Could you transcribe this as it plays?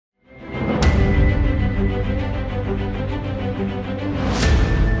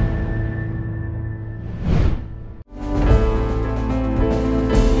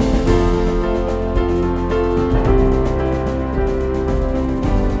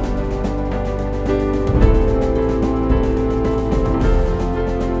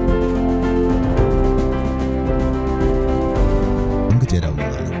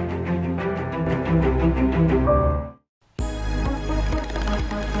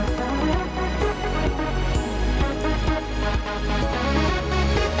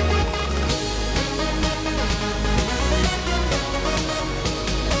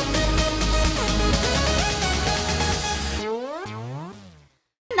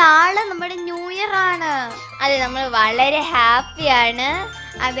നാളെ നമ്മുടെ new year ആണ്. അതെ, നമ്മൾ വളരെ ഹാപ്പിയാണ്.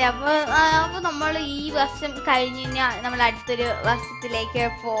 അതെ, അപ്പൊ നമ്മൾ ഈ വർഷം കഴിഞ്ഞ് കഴിഞ്ഞാൽ നമ്മൾ അടുത്തൊരു വർഷത്തിലേക്ക്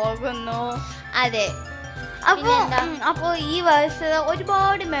പോകുന്നു. അതെ, അപ്പൊ ഈ വർഷം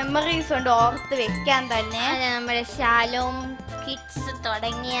ഒരുപാട് മെമ്മറീസ് ഉണ്ട് ഓർത്ത് വെക്കാൻ തന്നെ. നമ്മുടെ ഷാലോം കിഡ്സ്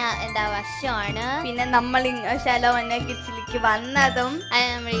തുടങ്ങിയ വർഷമാണ്. പിന്നെ നമ്മൾ ഷാലോം കിഡ്സിലേക്ക് വന്നതും അത്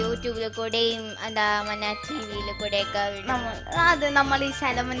നമ്മൾ യൂട്യൂബിൽ കൂടെയും TV-യിൽ കൂടെയൊക്കെ അത് നമ്മൾ ഈ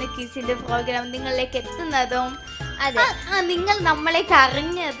ഷാലോം കിഡ്സിന്റെ പ്രോഗ്രാം നിങ്ങളിലേക്ക് എത്തുന്നതും, അതെ, നിങ്ങൾ നമ്മളേക്ക്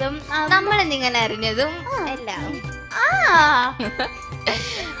അറിഞ്ഞതും നമ്മളെ നിങ്ങൾ അറിഞ്ഞതും എല്ലാം.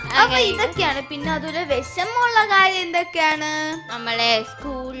 അപ്പൊ ഇതൊക്കെയാണ്. പിന്നെ അതുപോലെ വിഷമമുള്ള കാര്യം എന്തൊക്കെയാണ്? നമ്മളെ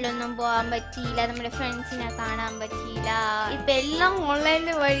സ്കൂളിലൊന്നും പോകാൻ പറ്റിയില്ല, നമ്മുടെ ഫ്രണ്ട്സിനെ കാണാൻ പറ്റിയില്ല. ഇപ്പൊ എല്ലാം ഓൺലൈൻ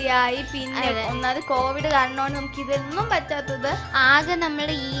വഴിയായി. പിന്നെ ഒന്നാമത് കോവിഡ് കാരണമാണ് നമുക്ക് ഇതൊന്നും പറ്റാത്തത്. ആകെ നമ്മൾ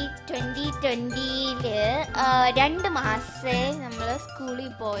ഈ 2020-ല് 2 മാസേ നമ്മൾ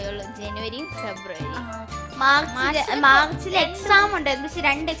സ്കൂളിൽ പോയുള്ളൂ, ജനുവരി ഫെബ്രുവരി. മാർച്ചിൽ എക്സാം ഉണ്ടായിരുന്നു, പക്ഷെ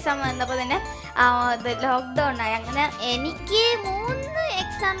 2 എക്സാം വന്നപ്പോ തന്നെ ലോക്ക്ഡൌൺ ആയി. അങ്ങനെ എനിക്ക് 3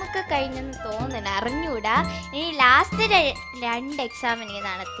 എക്സാം ഒക്കെ കഴിഞ്ഞെന്ന് തോന്നുന്നു, അറിഞ്ഞൂടാ. ഇനി ലാസ്റ്റ് 2 എക്സാം എനിക്ക്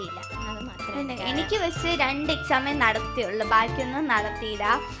നടത്തിയില്ല, അത് മാത്രമേ. എനിക്ക് പക്ഷേ 2 എക്സാമേ നടത്തിയുള്ളൂ, ബാക്കിയൊന്നും നടത്തിയില്ല.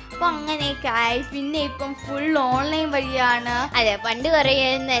 അപ്പൊ അങ്ങനെയൊക്കെ ആയി. പിന്നെ ഇപ്പം ഫുൾ ഓൺലൈൻ വഴിയാണ്. അതെ, പണ്ട്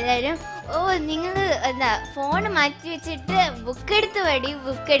പറയുന്ന എല്ലാവരും നിങ്ങൾ ഫോൺ മാറ്റി വെച്ചിട്ട് ബുക്ക് എടുത്ത്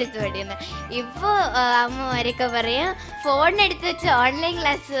പഠിയെന്ന്. ഇപ്പൊ അമ്മമാരൊക്കെ പറയും ഫോൺ എടുത്ത് വെച്ച് ഓൺലൈൻ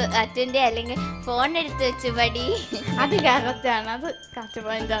ക്ലാസ് അറ്റൻഡ് ചെയ്യുക, അല്ലെങ്കിൽ ഫോൺ എടുത്ത് വെച്ച് പഠി. അത് കറക്റ്റാണ്, അത് കറക്റ്റ്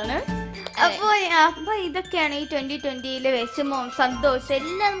പോയിന്റ് ആണ്. അപ്പൊ ഇതൊക്കെയാണ് ഈ 2020-ലെ വിഷമവും സന്തോഷം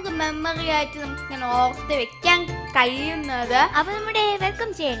എല്ലാം നമുക്ക് മെമ്മറി ആയിട്ട് നമുക്ക് ഇങ്ങനെ ഓർത്ത് വെക്കാൻ കഴിയുന്നത്. അപ്പൊ നമ്മുടെ വെൽക്കം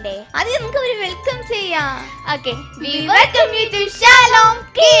ചെയ്യണ്ടേ? അത് നമുക്ക് ഒരു വെൽക്കം ചെയ്യാം. Okay, we welcome you to Shalom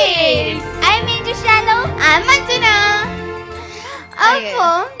Kids. I'm Shalom. I'm Anjana.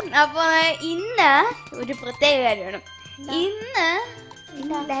 അപ്പൊ ഇന്ന് ഒരു പ്രത്യേക കാര്യമാണ്. ഇന്ന്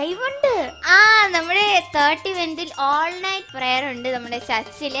ലൈവ് ഉണ്ട്. നമ്മുടെ 30 ഓൾ നൈറ്റ് പ്രയർ ഉണ്ട് നമ്മുടെ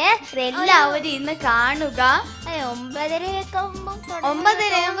ചർച്ചില്. എല്ലാവരും ഇന്ന് കാണുക.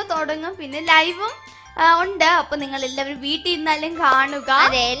 9:30 തുടങ്ങും. പിന്നെ ലൈവും ഉണ്ട്. അപ്പൊ നിങ്ങൾ എല്ലാവരും വീട്ടിൽ ഇരുന്നാലും കാണുക.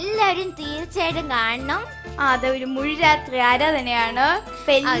 അതെ, എല്ലാവരും തീർച്ചയായിട്ടും കാണണം. അതെ, ഒരു മുഴുരാത്രി ആരാധനയാണ്.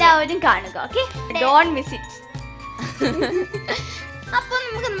 അപ്പൊ എല്ലാവരും കാണുക. Okay, don't miss it. അപ്പൊ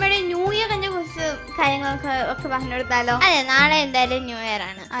നമുക്ക് നമ്മുടെ ന്യൂ ഇയറിനെ കുറിച്ച് കാര്യങ്ങളൊക്കെ പറഞ്ഞു കൊടുത്താലോ? അതെ, നാളെ എന്തായാലും ന്യൂ ഇയർ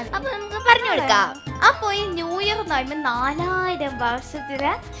ആണ്. അപ്പൊ നമുക്ക് പറഞ്ഞു കൊടുക്കാം. അപ്പൊ ഈ ന്യൂ ഇയർ എന്ന് പറയുമ്പോൾ 4000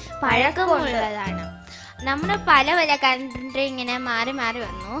 വർഷത്തില് പഴക്കമുള്ളതാണ്. നമ്മുടെ പല കലണ്ടർ ഇങ്ങനെ മാറി മാറി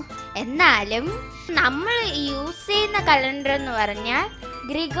വന്നു. എന്നാലും നമ്മൾ യൂസ് ചെയ്യുന്ന കലണ്ടർ എന്ന് പറഞ്ഞാൽ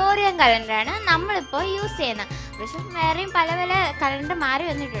ഗ്രിഗോറിയൻ കലണ്ടറാണ് നമ്മളിപ്പോൾ യൂസ് ചെയ്യുന്നത്. പക്ഷെ വേറെയും പല പല കലണ്ടർ മാറി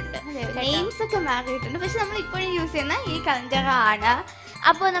വന്നിട്ടുണ്ട്, നെയിംസ് ഒക്കെ മാറിയിട്ടുണ്ട്. പക്ഷെ നമ്മൾ ഇപ്പോഴും യൂസ് ചെയ്യുന്ന ഈ കലണ്ടർ ആണ്.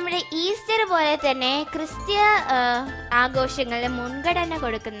 അപ്പോൾ നമ്മുടെ ഈസ്റ്റർ പോലെ തന്നെ ക്രിസ്ത്യ ആഘോഷങ്ങളിൽ മുൻഗണന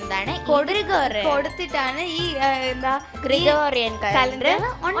കൊടുക്കുന്നതാണ് കൊടുത്തിട്ടാണ് ഈ ഗ്രിഗോറിയൻ കലണ്ടർ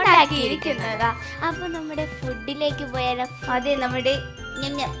ഉണ്ടാക്കിയിരിക്കുന്നത്. അപ്പൊ നമ്മുടെ ഫുഡിലേക്ക് പോയാലോ? അതെ, നമ്മുടെ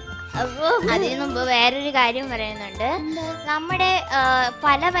അതിനു മുമ്പ് വേറൊരു കാര്യം പറയുന്നുണ്ട്. നമ്മുടെ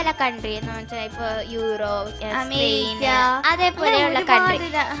പല പല കൺട്രി എന്ന് വെച്ചാൽ ഇപ്പൊ യൂറോപ്പ്, അമേരിക്ക, അതേപോലെയുള്ള കൺട്രി,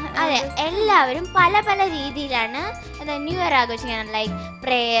 അതെ, എല്ലാവരും പല പല രീതിയിലാണ് ന്യൂ ഇയർ ആഘോഷിക്കുന്നത്. ലൈക്ക്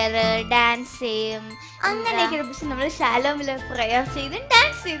പ്രെയർ, ഡാൻസ് ചെയ്യും, അങ്ങനെയൊക്കെ. പക്ഷെ നമ്മൾ ഷാലോമില് പ്രെയർ ചെയ്ത്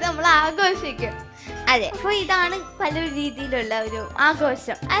ഡാൻസ് ചെയ്ത് നമ്മൾ ആഘോഷിക്കും. അതെ, അപ്പൊ ഇതാണ് പല രീതിയിലുള്ള ഒരു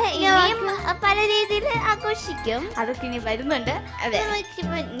ആഘോഷം. അതെ, ഇനിയും പല രീതിയിൽ ആഘോഷിക്കും. അതൊക്കെ ഇനി വരുന്നുണ്ട്. അതെ,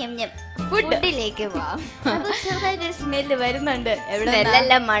 ഫുഡിലേക്ക് പോവാം. ചെറുതായിട്ടൊരു സ്മെല്ല് വരുന്നുണ്ട്.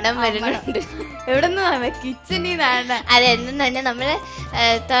 എവിടെ മണം വരുന്നുണ്ട്. എവിടെ നിന്നാണ്? കിച്ചണിൽ നിന്നാണ്. അതെന്തെന്ന് പറഞ്ഞാൽ നമ്മള്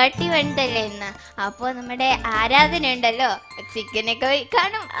 31 അല്ലേ ഇന്ന്. അപ്പൊ നമ്മുടെ ആരാധന ഉണ്ടല്ലോ, ചിക്കനൊക്കെ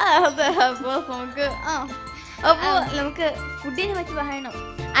കാണും. അപ്പൊ നമുക്ക് ഫുഡിനെ പറ്റി പറയണം.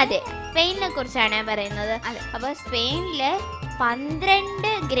 അതെ, സ്പെയിനിനെ കുറിച്ചാണ് പറയുന്നത്. അപ്പൊ സ്പെയിനില്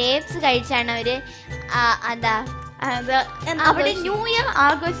 12 ഗ്രേപ്സ് കഴിച്ചാണ് അവര് അവിടെ ന്യൂ ഇയർ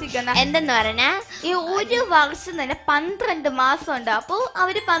ആഘോഷിക്കുന്ന. എന്തെന്ന് പറഞ്ഞാ ഈ ഒരു വർഷം തന്നെ 12 മാസം ഉണ്ട്. അപ്പൊ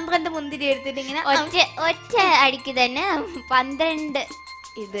അവര് 12 മുന്തിരി എടുത്തിട്ട് ഇങ്ങനെ ഒറ്റ അടിക്ക് തന്നെ 12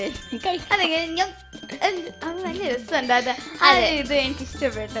 ഇത് അതെങ്ങനെ നല്ല രസമുണ്ട്. ഇത് എനിക്ക്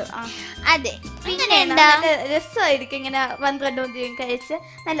ഇഷ്ടപ്പെട്ടു. അതെ, പിന്നെ രസമായിരിക്കും ഇങ്ങനെ 12 മുന്തിരി കഴിച്ച്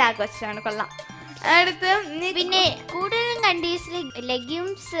നല്ല ആഘോഷമാണ്. കൊള്ളാം. അടുത്ത് പിന്നെ കൂടുതലും കൺട്രീസിൽ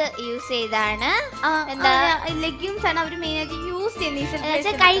ലെഗ്യൂംസ് യൂസ് ചെയ്താണ് ലെഗ്യൂംസ് ആണ് അവർ മെയിൻ ആയിട്ട് യൂസ്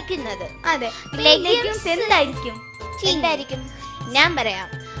ചെയ്യുന്നത്, കഴിക്കുന്നത്. അതെ, ലെഗ്യൂംസ് എന്തായിരിക്കും? ഞാൻ പറയാം.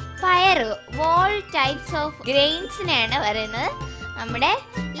 പയറ്, ഓൾ ടൈപ്സ് ഓഫ് ഗ്രെയിൻസിനെയാണ് പറയുന്നത് നമ്മുടെ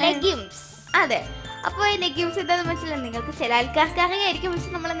ലെഗ്യൂംസ്. അതെ, അപ്പൊ നെക്ക് യൂസ് ചെയ്താൽ മനസ്സിലായി. നിങ്ങൾക്ക് ചില ആൾക്കാർക്ക് അറിയായിരിക്കും,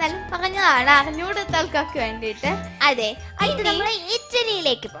 പക്ഷെ നമ്മളെന്നാലും പറഞ്ഞതാണ് അറിഞ്ഞുകൂടാത്ത ആൾക്കാർക്ക് വേണ്ടിയിട്ട്. അതെ, ഇത് നമ്മൾ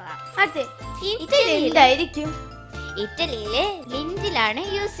ഇറ്റലിയിലേക്ക് പോകാം. അതെ, ഇറ്റലി എന്തായിരിക്കും? ഇറ്റലിയില് ലിഞ്ചിലാണ്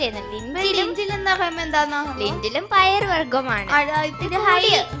യൂസ് ചെയ്യുന്നത്. ലിഞ്ചിൽ എന്ന് പറയുമ്പോ എന്താണോ? ലിഞ്ചിലും പയർവർഗമാണ്.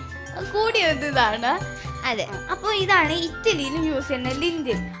 കൂടിയത് ഇതാണ്. അതെ, അപ്പൊ ഇതാണ് ഇറ്റലിയിലും യൂസ് ചെയ്യുന്ന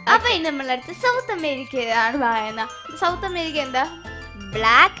ലിഞ്ചിൽ. അപ്പൊ ഇനി നമ്മളടുത്ത് സൗത്ത് അമേരിക്കയാണ് പറയുന്നത്. സൗത്ത് അമേരിക്ക എന്താ?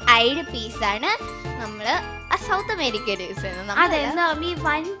 ബ്ലാക്ക് ഐഡ് പീസ് ആണ് നമ്മള് സൗത്ത് അമേരിക്കയിൽ യൂസ് ചെയ്യുന്നത്. അതെ, ഈ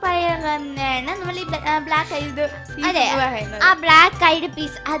വൻപയർ തന്നെയാണ് നമ്മൾ ഈ ബ്ലാക്ക് ഐഡ്. അതെ, ആ ബ്ലാക്ക് ഐഡ്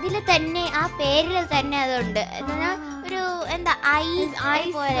പീസ് അതിൽ തന്നെ ആ പേരിൽ തന്നെ അതുണ്ട്. ഒരു എന്താ ഐ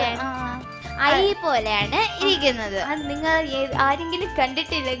പോലെയാണ് ഇരിക്കുന്നത്. അത് നിങ്ങൾ ആരെങ്കിലും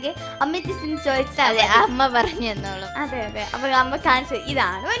കണ്ടിട്ടില്ലെങ്കിൽ അമ്മയ്ക്ക് ചോദിച്ചാൽ അതെ, അമ്മ പറഞ്ഞു തന്നോളും. അതെ അതെ, അപ്പൊ അമ്മ കാണിച്ചു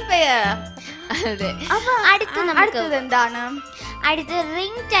ഇതാണ് വൻപയർ. അതെ, അപ്പൊ അടുത്തത് എന്താണ്? അടുത്ത്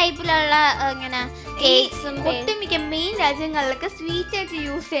റിംഗ് ടൈപ്പിലുള്ള ഇങ്ങനെ കേക്ക്സും ഒട്ടുമിക്ക മെയിൻ രാജ്യങ്ങളിലൊക്കെ സ്വീറ്റ് ആയിട്ട്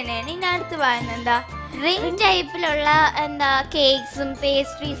യൂസ് ചെയ്യണേണ്. ഇനി അടുത്ത് പറയുന്നത് എന്താ? റിംഗ് ടൈപ്പിലുള്ള എന്താ കേക്ക്സും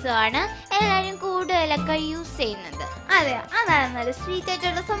പേസ്ട്രീസും ആണ് എല്ലാവരും കൂടുതലൊക്കെ യൂസ് ചെയ്യുന്നത്. അതെ, അതാണ് നല്ല സ്വീറ്റ്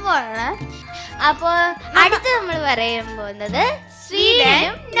ആയിട്ടുള്ള സംഭവമാണ്. അപ്പോൾ അടുത്ത് നമ്മൾ പറയാൻ പോകുന്നത്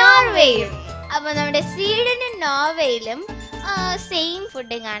സ്വീഡനും നോർവേയും. അപ്പൊ നമ്മുടെ സ്വീഡനും നോർവേയിലും സെയിം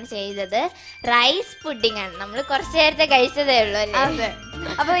ഫുഡിങ് ആണ് ചെയ്തത്. റൈസ് പുഡിംഗ് ആണ്. നമ്മൾ കുറച്ചു നേരത്തെ കഴിച്ചതേ ഉള്ളൂ അല്ലേ? അതെ,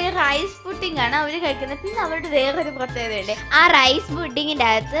 അപ്പൊ ഈ റൈസ് പുഡിംഗ് ആണ് അവര് കഴിക്കുന്നത്. പിന്നെ അവരുടെ വേറൊരു പ്രത്യേകതയുണ്ട്. ആ റൈസ് പുഡിങ്ങിന്റെ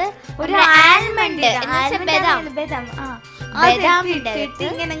അകത്ത് ഒരു ആൽമണ്ട്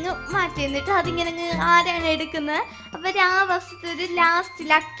ഇങ്ങനെ മാറ്റി എന്നിട്ട് അതിങ്ങനെ ആരാണ് എടുക്കുന്നത് അവര് ആ വർഷത്തെ ഒരു ലാസ്റ്റ്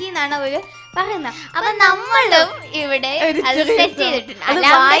ലക്കി എന്നാണ് അവര് പറയുന്നത്. അപ്പൊ നമ്മളും ഇവിടെ സെറ്റ് ചെയ്തിട്ടുണ്ട്.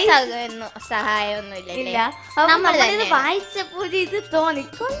 സഹായമൊന്നുമില്ല. നമ്മളിത് വായിച്ചപ്പോൾ ഇത്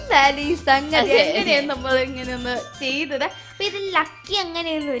തോന്നിക്കൊണ്ടാലും ഈ സംഗതി എങ്ങനെയാണ് നമ്മൾ ഇങ്ങനെ ഒന്ന് ചെയ്തത്. അപ്പൊ ഇത് ലക്കി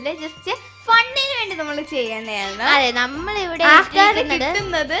അങ്ങനെയൊന്നുമില്ല, ജസ്റ്റ് ഫണ്ടിന് വേണ്ടി നമ്മൾ ചെയ്യുന്നതാണ്. അതെ, നമ്മളിവിടെ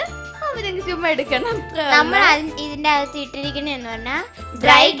കിട്ടുന്നത് അവരെങ്കിൽ ചുമ്മാ എടുക്കണം. നമ്മൾ ഇതിന്റെ അകത്ത് ഇട്ടിരിക്കുന്ന പറഞ്ഞാൽ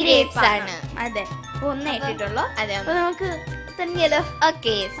ഡ്രൈ ഗ്രേപ്സ് ആണ്. അതെ, ഒന്നേ ഇട്ടിട്ടുള്ളൂ. അതെ, അപ്പൊ നമുക്ക് തന്നെയല്ലോ.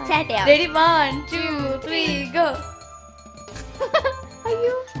 ഓക്കെ, സ്റ്റാർട്ട് ചെയ്യാം. Ready, 1 2 3 go.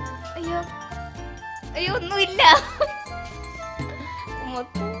 അയ്യോ അയ്യോ അയ്യോ, ഒന്നുമില്ല,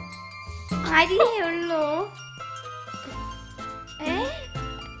 മൊത്തം അരിയേ ഉള്ളൂ.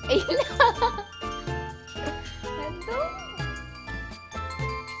 ഇല്ല, എന്തോ.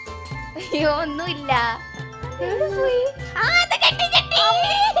 അയ്യോ, ഒന്നുമില്ല.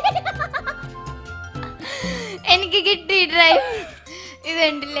 എനിക്ക് കിട്ടി ഡ്രൈ. ഇത്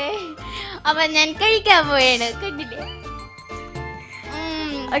കണ്ടില്ലേ? അപ്പൊ ഞാൻ കഴിക്കാൻ പോയാണ്. കണ്ടില്ലേ?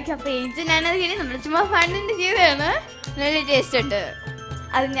 ഓക്കെ, അപ്പൊ ഏജിനാണത് കഴിഞ്ഞ് നമ്മൾ ചുമ്മാ ഫണ്ടിന്റെ ചെയ്തതാണ്. നല്ല ടേസ്റ്റ് ഉണ്ട്.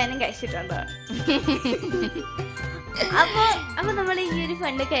 അത് ഞാനും കഴിച്ചിട്ടുണ്ട്. അപ്പൊ നമ്മൾ ഈ ഒരു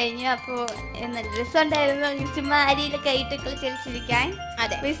ഫണ്ട് കഴിഞ്ഞു. അപ്പൊ നല്ല രസമുണ്ടായിരുന്നു ചുമ്മാ അരിയിലൊക്കെ ആയിട്ട് കളിച്ചിരിക്കാൻ.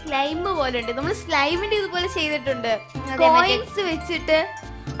 അതെ, സ്ലൈം പോലെ ഉണ്ട്. നമ്മൾ സ്ലൈമിന്റെ ഇതുപോലെ ചെയ്തിട്ടുണ്ട്. കോയിൻസ് വെച്ചിട്ട്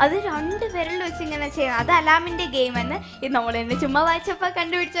അത് 2 വിരൽ വെച്ച് ഇങ്ങനെ ചെയ്യണം. അത് അലാമിന്റെ ഗെയിം ആണ്. ഇത് നമ്മൾ തന്നെ ചുമ്മാ വായിച്ചപ്പോ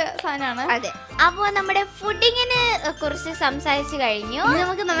കണ്ടുപിടിച്ച സാധനമാണ്. അതെ, അപ്പൊ നമ്മുടെ ഫുഡിങ്ങിനെ കുറിച്ച് സംസാരിച്ചു കഴിഞ്ഞു.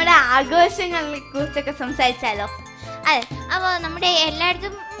 നമുക്ക് നമ്മുടെ ആഘോഷങ്ങളെ കുറിച്ചൊക്കെ സംസാരിച്ചാലോ? അതെ, അപ്പൊ നമ്മുടെ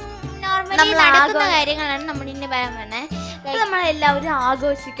എല്ലായിടത്തും നോർമലി നടക്കുന്ന കാര്യങ്ങളാണ് നമ്മൾ ഇന്ന് പറയാൻ പറഞ്ഞത്. നമ്മളെല്ലാവരും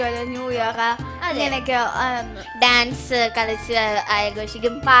ആഘോഷിക്കുമല്ലോ, ന്യൂ ഇയർ അങ്ങനെയൊക്കെ. ഡാൻസ് കളിച്ച്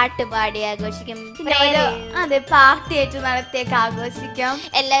ആഘോഷിക്കും, പാട്ട് പാടി ആഘോഷിക്കും. അതെ, പാർട്ടി ആയിട്ട് നടത്തിയൊക്കെ ആഘോഷിക്കാം.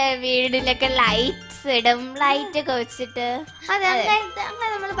 എല്ലാ വീടിലൊക്കെ ലൈറ്റ്സ് ഇടും, ലൈറ്റ് ഒക്കെ വെച്ചിട്ട്. അതെ,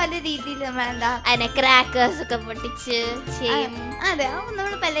 അങ്ങനെ നമ്മൾ പല രീതിയിൽ നമ്മൾ എന്താ അതിനെ ക്രാക്കേഴ്സ് ഒക്കെ പൊട്ടിച്ച് ചെയ്യും. അതെ,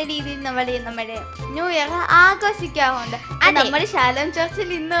 നമ്മൾ പല രീതിയിൽ നമ്മുടെ ന്യൂ ഇയർ ആഘോഷിക്കാറുണ്ട്. നമ്മുടെ ശാലോം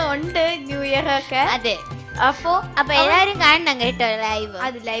ചർച്ചിൽ ഇന്ന് ഉണ്ട് ന്യൂ ഇയർ ഒക്കെ. അതെ, അപ്പൊ എല്ലാവരും കാണണം കേട്ടോ ലൈവ്.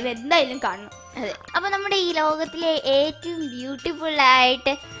 അത് ലൈവ് എന്തായാലും കാണണം. അതെ, അപ്പൊ നമ്മുടെ ഈ ലോകത്തിലെ ഏറ്റവും ബ്യൂട്ടിഫുൾ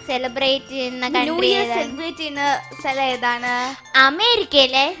ആയിട്ട് സെലിബ്രേറ്റ് ചെയ്യുന്ന സെലിബ്രേറ്റ് ചെയ്യുന്ന സ്ഥലം ഏതാണ്?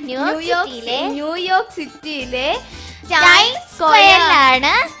 അമേരിക്കയിലെ ന്യൂയോർക്ക് സിറ്റിയിലെ ടൈംസ്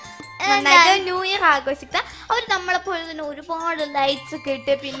സ്ക്വയറിലാണ് ന്യൂ ഇയർ ആഘോഷിക്കുക. അവർ നമ്മളെപ്പോലെ തന്നെ ഒരുപാട് ലൈറ്റ്സ് ഒക്കെ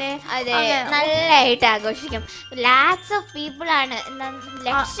ഇട്ട് പിന്നെ അതെ നല്ലതായിട്ട് ആഘോഷിക്കും. ലാക്സ് ഓഫ് പീപ്പിൾ ആണ്,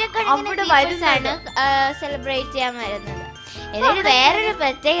 ലക്ഷക്കണക്കിന് സെലിബ്രേറ്റ് ചെയ്യാൻ വരുന്നത്. എന്നിട്ട് വേറൊരു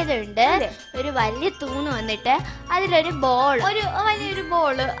പ്രത്യേകത ഉണ്ട്. ഒരു വലിയ തൂണ് വന്നിട്ട് അതിലൊരു വലിയൊരു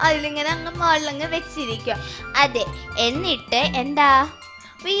ബോള് അതിലിങ്ങനെ അങ്ങ് മുകളിലങ്ങ് വെച്ചിരിക്കുക. അതെ, എന്നിട്ട് എന്താ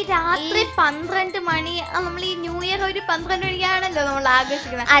ഈ രാത്രി 12 മണി, നമ്മൾ ഈ ന്യൂ ഇയർ ഒരു 12 മണിക്കാണല്ലോ നമ്മൾ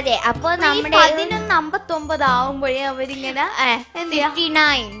ആഘോഷിക്കുന്നത്. അതെ, അപ്പൊ നമ്മുടെ 11:59 ആവുമ്പോഴേ അവരിങ്ങനെ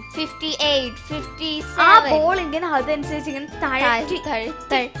 59, 58, 57 ബോൾ ഇങ്ങനെ അതനുസരിച്ച് ഇങ്ങനെ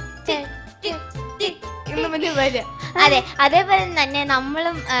വരിക. അതെ, അതേപോലെ തന്നെ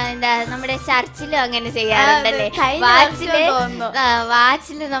നമ്മളും എന്താ നമ്മുടെ ചർച്ചിലും അങ്ങനെ ചെയ്യാറുണ്ടല്ലേ.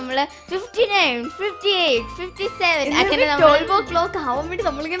 വാച്ചില് നമ്മള് 59, 58, 57 അങ്ങനെ 12 o'clock ആവാൻ വേണ്ടി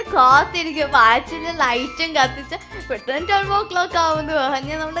നമ്മളിങ്ങനെ കാത്തിരിക്കും. വാച്ചില് ലൈറ്റും കത്തിച്ച് പെട്ടെന്ന് 12 o'clock ആവുമെന്ന്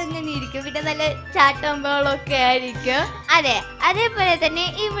പറഞ്ഞാൽ നമ്മളിങ്ങനെ ഇരിക്കും. പിന്നെ നല്ല ചാട്ടമ്പകളൊക്കെ ആയിരിക്കും. അതെ, അതേപോലെ തന്നെ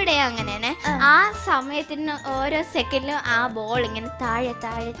ഇവിടെ അങ്ങനെ തന്നെ ആ സമയത്തിന് ഓരോ സെക്കൻഡിലും ആ ബോൾ ഇങ്ങനെ താഴെ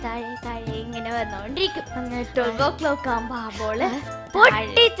താഴെ താഴെ താഴെ ഇങ്ങനെ വന്നോണ്ടിരിക്കും. 12 o'clock ആകുമ്പോ ആ ബോള്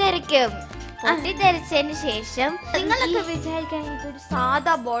പൊട്ടിത്തെറിക്കും. പൊട്ടിത്തെറിച്ചതിന് ശേഷം നിങ്ങളൊക്കെ വിചാരിക്കാൻ ഇതൊരു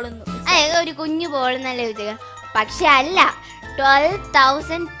സാധാ ബോളൊന്നും, ഒരു കുഞ്ഞു ബോൾ എന്നല്ല വിചാരിക്കണം. പക്ഷെ അല്ല,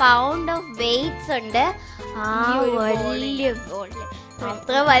 12,000 pound ഓഫ് വെയിറ്റ്സ് ഉണ്ട് ആ വലിയ ബോളില്.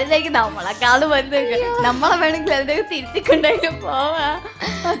 അത്ര വലുതായിരിക്കും, നമ്മളെക്കാളും വലുതായിരിക്കും. നമ്മളെ വേണമെങ്കിൽ അതിലേക്ക് തിരിച്ചിക്കൊണ്ടായാലും പോവാ.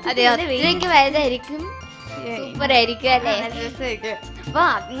 അതെ, അത്രയ്ക്ക് വലുതായിരിക്കും. സൂപ്പർ ആയിരിക്കും അല്ലേ. അപ്പൊ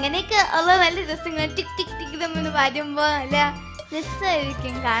അങ്ങനെയൊക്കെ ഉള്ള നല്ല രസങ്ങൾ ടിക് ടിക് ടിക് തമ്മിന്ന് വരുമ്പോ നല്ല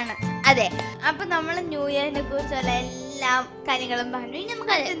രസമായിരിക്കും കാണാൻ. അതെ, അപ്പൊ നമ്മള് ന്യൂ ഇയറിനെ കുറിച്ചുള്ള എല്ലാ കാര്യങ്ങളും പറഞ്ഞു. ഇനി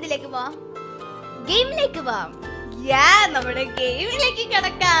നമുക്ക് എന്തിലേക്ക് പോവാം? ഗെയിമിലേക്ക് പോവാം. നമ്മുടെ ഗെയിമിലേക്ക്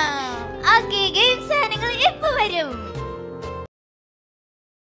കിടക്കാം. ഓക്കെ, ഗെയിം സാധനങ്ങൾ എപ്പോ വരും?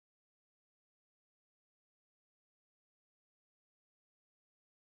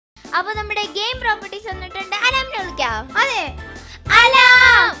 അപ്പൊ നമ്മുടെ ഗെയിം പ്രോപ്പർട്ടീസ് വന്നിട്ടുണ്ട്. അലാമിനെ വിളിക്കാം. അതെ,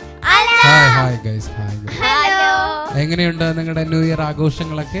 ഹായ് ഗൈസ്. ഹലോ, എങ്ങനെയുണ്ട് നിങ്ങളുടെ ന്യൂ ഇയർ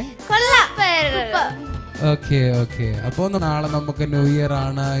ആഘോഷങ്ങളൊക്കെ? ഓക്കെ. അപ്പോൾ നാളെ നമുക്ക് ന്യൂ ഇയർ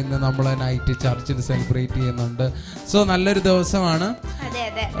ആണ്. ഇന്ന് നമ്മൾ നൈറ്റ് ചർച്ചിൽ സെലിബ്രേറ്റ് ചെയ്യുന്നുണ്ട്. സോ നല്ലൊരു ദിവസമാണ്.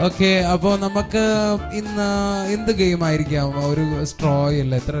 ഓക്കെ, അപ്പോൾ നമുക്ക് ഇന്ന് എന്ത് ഗെയിം ആയിരിക്കാം? ഒരു സ്ട്രോ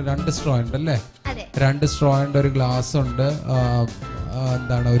ഇല്ല, എത്ര 2 സ്ട്രോ ഉണ്ടല്ലേ? 2 സ്ട്രോ ഉണ്ട്, ഒരു ഗ്ലാസ് ഉണ്ട്,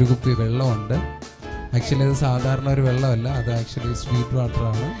 എന്താണ്, ഒരു കുപ്പി വെള്ളമുണ്ട്. ആക്ച്വലി ഇത് സാധാരണ ഒരു വെള്ളമല്ല, അത് ആക്ച്വലി സ്വീറ്റ് വാട്ടർ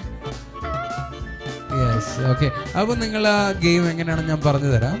ആണ്. Yes, okay. അപ്പോൾ നിങ്ങൾ ആ ഗെയിം എങ്ങനെയാണെന്ന് ഞാൻ പറഞ്ഞു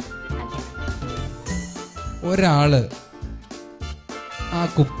തരാം. ഒരാള് ആ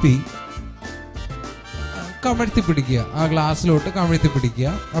കുപ്പി കമഴ്ത്തി പിടിക്കുക, ആ ഗ്ലാസ്സിലോട്ട് കമഴ്ത്തി പിടിക്കുക.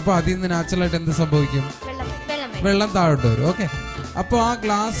 അപ്പോൾ അതിൽ നിന്ന് നാച്ചുറലായിട്ട് എന്ത് സംഭവിക്കും? വെള്ളം താഴോട്ട് വരും. ഓക്കെ, അപ്പോൾ ആ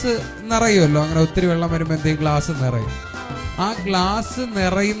ഗ്ലാസ് നിറയുമല്ലോ. അങ്ങനെ ഒത്തിരി വെള്ളം വരുമ്പോൾ എന്തെങ്കിലും ഗ്ലാസ് നിറയും. ആ ഗ്ലാസ്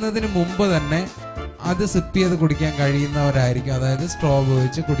നിറയുന്നതിന് മുമ്പ് തന്നെ അത് സിപ്പ് ചെയ്ത് കുടിക്കാൻ കഴിയുന്നവരായിരിക്കും, അതായത് സ്ട്രോ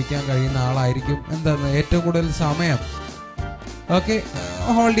ഉപയോഗിച്ച് കുടിക്കാൻ കഴിയുന്ന ആളായിരിക്കും എന്താണ് ഏറ്റവും കൂടുതൽ സമയം ഓക്കെ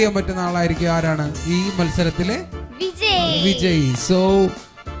ഹോൾഡ് ചെയ്യാൻ പറ്റുന്ന ആളായിരിക്കും. ആരാണ് ഈ മത്സരത്തിലെ വിജയി? സോ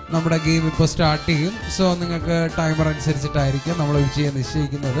നമ്മുടെ ഗെയിം ഇപ്പോൾ സ്റ്റാർട്ട് ചെയ്യും. സോ നിങ്ങൾക്ക് ടൈമർ അനുസരിച്ചിട്ടായിരിക്കും നമ്മൾ വിജയം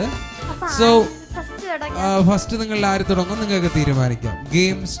നിശ്ചയിക്കുന്നത്. സോ ഫസ്റ്റ് നിങ്ങൾ ആര് തുടങ്ങും നിങ്ങൾക്ക് തീരുമാനിക്കാം.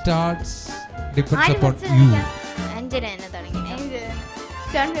 Game starts depends upon you.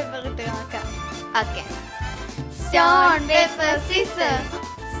 Okay. Stone, paper, scissors.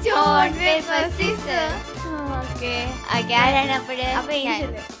 Stone, paper, scissors. Okay. ആരാണ് അപ്പോഴ്? അപ്പൊ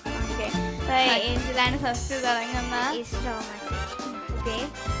ഏഞ്ചൽ. ഓക്കെ, ഏഞ്ചലാണ് ഫസ്റ്റ് തുടങ്ങുന്ന.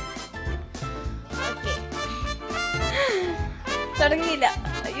 ഓക്കെ, തുടങ്ങിയില്ല.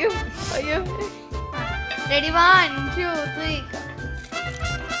 അയ്യോ. റെഡി, 1, 2, 3.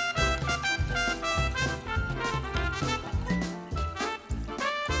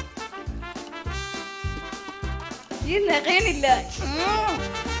 നിറയണില്ല.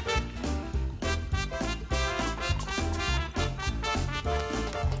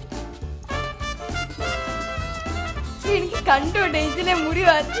 എനിക്ക് കണ്ടോട്ടെ ഇതിനെ മുടി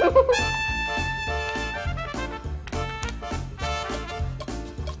വാച്ചു.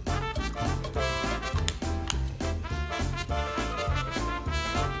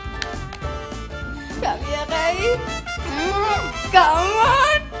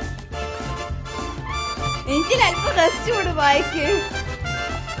 എനിക്ക് അല്പം റെസ്റ്റ് കൂടെ വായിക്ക്.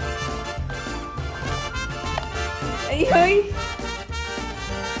 അയ്യോ,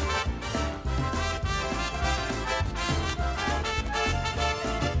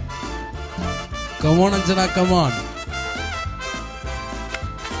 Come on Anjana, come on.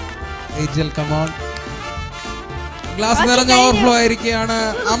 Angel, come on. Glass നിറഞ്ഞ ഓവർഫ്ലോ ആയിരിക്കുകയാണ്.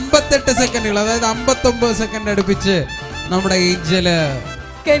 58 സെക്കൻഡുകൾ, അതായത് 59 സെക്കൻഡ് അടുപ്പിച്ച് നമ്മുടെ ഏഞ്ചല്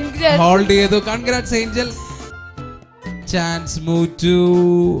ഹോൾഡ് ചെയ്തു. Congrats Angel. Chance move to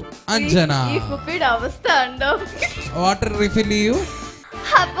Anjana. ഈ കുപ്പിയുടെ അവസ്ഥ ഉണ്ടോ? വാട്ടർ റിഫിൽ ചെയ്യൂ.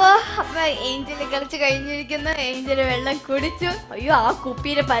 അപ്പൊ ഏഞ്ചല് കളിച്ച് കഴിഞ്ഞിരിക്കുന്നു. ഏഞ്ചല് വെള്ളം കുടിച്ചു. അയ്യോ, ആ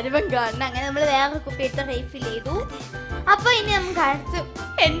കുപ്പിയുടെ പരുവം കാണണം. അങ്ങനെ നമ്മൾ വേറെ കുപ്പി എടുത്ത് റീഫിൽ ചെയ്തു. അപ്പൊ ഇനി നമുക്ക് അടച്ചു.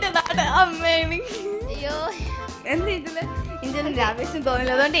 എന്റെ നാട് അമ്മേണി. അയ്യോ, എന്താ ഇതില് ഏഞ്ചലിന്റെ ആവേശം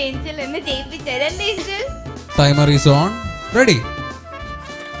തോന്നില്ല. അതുകൊണ്ട് ഏഞ്ചൽ എന്നെ ജയിപ്പിച്ചേരല്ലേ Angel. Timer is on. Ready.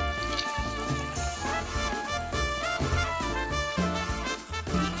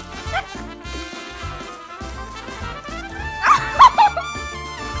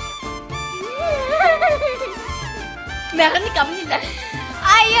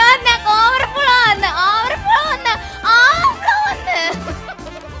 അയ്യോ ഓവർഫ്ലോ വന്ന്.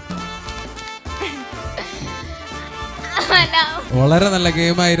 വളരെ നല്ല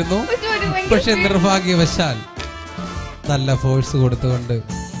ഗെയിമായിരുന്നു. പക്ഷെ നിർഭാഗ്യവശാൽ നല്ല ഫോഴ്സ് കൊടുത്തുകൊണ്ട്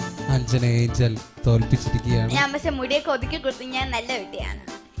അഞ്ജന ഏഞ്ചൽ തോൽപ്പിച്ചിരിക്കുകയാണ്. ഞാൻ പക്ഷെ മുടിയൊക്കെ ഒതുക്കി കൊടുത്ത് ഞാൻ നല്ല കുട്ടിയാണ്.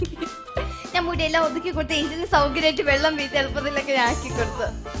 ഞാൻ മുടിയെല്ലാം ഒതുക്കി കൊടുത്ത് ഏഞ്ചലിന് സൗകര്യമായിട്ട് വെള്ളം വീഴ്ത്തി എളുപ്പത്തിലൊക്കെ ഞാൻ ആക്കി കൊടുത്തു.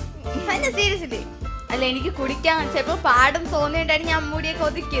 സീരിയസ്ലി അല്ല, എനിക്ക് കുടിക്കാൻ ചിലപ്പോൾ പാടും തോന്നിയിട്ടാണ് ഞാൻ മുടിയൊക്കെ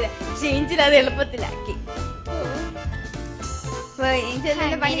ഒതുക്കിയത്. പക്ഷെ ഏഞ്ചൽ അത് എളുപ്പത്തിലാക്കി.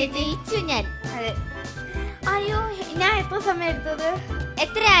 ഏഞ്ചലിന്റെ പണി ജയിച്ചു ഞാൻ. അതെ. അയ്യോ, ഞാൻ എത്ര സമയം എടുത്തത്?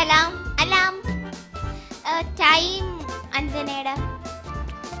 എത്ര അലാം ടൈം അഞ്ജനയുടെ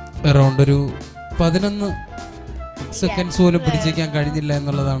അറൗണ്ട് ഒരു 11 സെക്കൻഡ്സ് പോലും പിടിച്ചേക്കാൻ കഴിഞ്ഞില്ല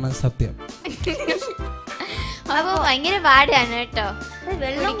എന്നുള്ളതാണ് സത്യം. അപ്പൊ ഭയങ്കര പാടാണ് കേട്ടോ.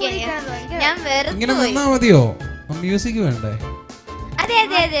 ഞാൻ ഇങ്ങനെ നിന്നാ മതിയോ? മ്യൂസിക് വേണ്ടേ? അതെ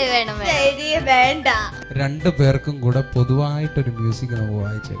വേണം. വേണ്ട, 2 പേർക്കും കൂടെ പൊതുവായിട്ടൊരു മ്യൂസിക് നമുക്ക്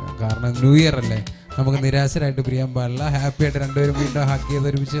വായിച്ചേക്കാം. കാരണം ന്യൂ ഇയർ അല്ലേ, നമുക്ക് നിരാശരായിട്ട് പിരിയാൻ പാടില്ല. ഹാപ്പി ആയിട്ട് 2 പേരും വീണ്ടും ഹാക്ക് ചെയ്ത്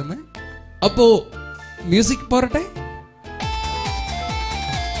ഒരുമിച്ച് തന്നെ. അപ്പോ മ്യൂസിക് പോരട്ടെ.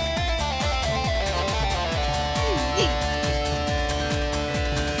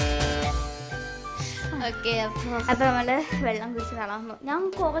 അപ്പൊ നമ്മള് വെള്ളം കുടിച്ച് തളർന്നു. ഞാൻ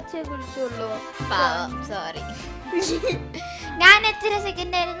കുറച്ചേ കുടിച്ചുള്ളൂ. സോറി. ഞാൻ എത്ര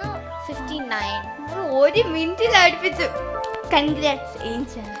സെക്കൻഡ് ആയിരുന്നു? 59. 1 മിനിറ്റിൽ അടുപ്പിച്ചു. Congrats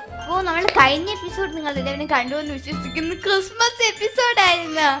Angel. അപ്പോൾ നമ്മൾ കഴിഞ്ഞ എപ്പിസോഡ് നിങ്ങൾ എല്ലാവരും കണ്ടുവെന്ന് വിശ്വസിക്കുന്നു. ക്രിസ്മസ്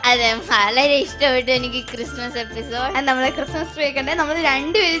എപ്പിസോഡായിരുന്നു. അതെ, വളരെ ഇഷ്ടപ്പെട്ടു എനിക്ക് ക്രിസ്മസ് എപ്പിസോഡ്. നമ്മളെ ക്രിസ്മസ് ട്രീ കണ്ടേ നമ്മൾ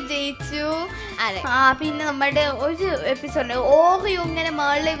 2 പേരും ജയിച്ചു. അതെ. പിന്നെ നമ്മുടെ ഒരു എപ്പിസോഡ് ഓറിയോ ഇങ്ങനെ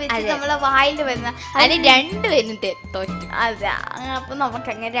മേളിൽ വെച്ച് നമ്മളെ വായിൽ വരുന്ന അതിന് 2 പേരും തോറ്റു. അതെ. അപ്പൊ നമുക്ക്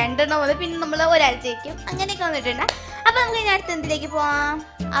അങ്ങനെ 2 മുതൽ പിന്നെ നമ്മൾ ഒരാഴ്ചയ്ക്കും അങ്ങനെയൊക്കെ വന്നിട്ടുണ്ട്. അപ്പൊ നമുക്ക് ഇനി അടുത്ത് എന്തിലേക്ക് പോവാം?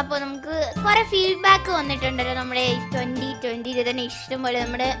 അപ്പൊ നമുക്ക് കുറെ ഫീഡ്ബാക്ക് വന്നിട്ടുണ്ടല്ലോ. നമ്മുടെ 2020 തന്നെ ഇഷ്ടംപോലെ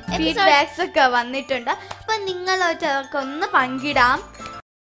നമ്മുടെ ഫീഡ്ബാക്സ് ഒക്കെ വന്നിട്ടുണ്ട്. അപ്പൊ നിങ്ങളായിട്ട് അതൊക്കെ ഒന്ന് പങ്കിടാം.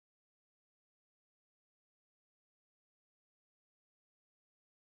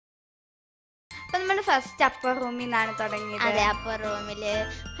 അപ്പൊ നമ്മള് ഫസ്റ്റ് അപ്പർ റൂമിൽ നിന്നാണ് തുടങ്ങിയത്. അതെ, അപ്പർ റൂമില്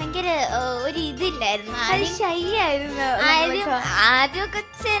ഭയങ്കര ഒരു ഇതില്ലായിരുന്നു. ഷൈ ആയിരുന്നു. ആദ്യമൊക്കെ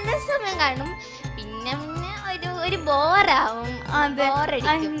ചില സമയം കാണും, പിന്നെ ഒരു ബോറാവും.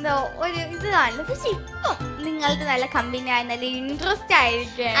 എന്തോ ഒരു ഇത് കാണില്ല. പക്ഷെ ഇപ്പം നിങ്ങൾക്ക് നല്ല കമ്പനി ആയി, നല്ല ഇൻട്രസ്റ്റ്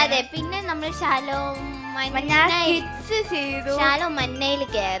ആയിരിക്കും. അതെ. പിന്നെ നമ്മൾ ഷാലോം മന്നയിൽ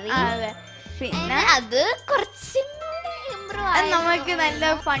കയറി. പിന്നെ അത് കുറച്ചും നമുക്ക് നല്ല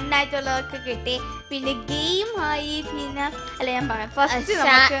ഫണ്ണായിട്ടുള്ളതൊക്കെ കിട്ടി. പിന്നെ ഗെയിം ആയി. പിന്നെ അല്ല, ഞാൻ പറയാം, ഫസ്റ്റ്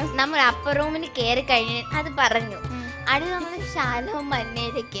നമ്മൾ അപ്പർ റൂമിന് കയറി കഴിഞ്ഞ് അത് പറഞ്ഞു. അത് നമ്മൾ ഷാലോം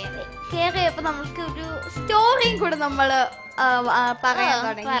മന്നയിൽ കയറിയപ്പോ നമുക്ക് ഒരു സ്റ്റോറിയും കൂടെ നമ്മള്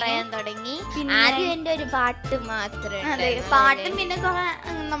പറയാൻ തുടങ്ങി. ആദ്യം എന്റെ ഒരു പാട്ട് മാത്രമേ, പാട്ടും പിന്നെ കുറെ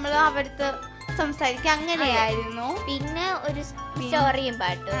നമ്മള് അവിടുത്തെ സംസാരിക്കുക അങ്ങനെയായിരുന്നു. പിന്നെ ഒരു സ്റ്റോറിയും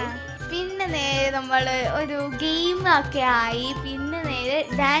പാട്ടും. പിന്നെ നേരെ നമ്മള് ഒരു ഗെയിം ഒക്കെ ആയി. പിന്നെ നേരെ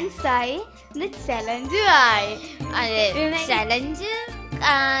ഡാൻസ് ആയി. പിന്നെ ചലഞ്ചും ആയി. അതെ,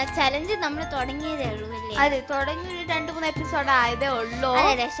 ചലഞ്ച് നമ്മൾ തുടങ്ങിയതേ ഉള്ളൂ അല്ലേ? അതെ, തുടങ്ങി 2-3 എപ്പിസോഡ് ആയതേ ഉള്ളൂ.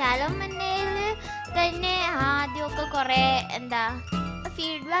 അതെ, ഷാലോം മന്നയില് തന്നെ ആദ്യമൊക്കെ കുറെ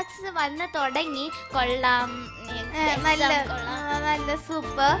ഫീഡ്ബാക്സ് വന്ന് തുടങ്ങി. കൊള്ളാം, നല്ല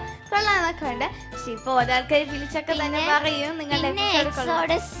സൂപ്പർ കൊള്ളാന്നൊക്കെ ഉണ്ട്. പക്ഷെ ഇപ്പൊ ഒരാൾക്കാർ വിളിച്ചൊക്കെ തന്നെ പറയും നിങ്ങളുടെ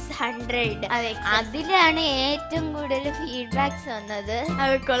എപ്പിസോഡ് 100 അതിലാണ് ഏറ്റവും കൂടുതൽ ഫീഡ്ബാക്സ് വന്നത്.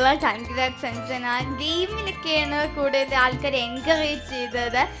 അത് കൊള്ളാം. കൺഗ്രാറ്റ്സ് അഞ്ജന. ഗെയിമിലൊക്കെയാണ് കൂടുതൽ ആൾക്കാർ എൻകറേജ്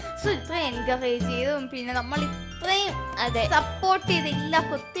ചെയ്തത്. സോ ഇത്രയും എൻകറേജ് ചെയ്തും പിന്നെ നമ്മൾ ഇത്രയും സപ്പോർട്ട് ചെയ്ത്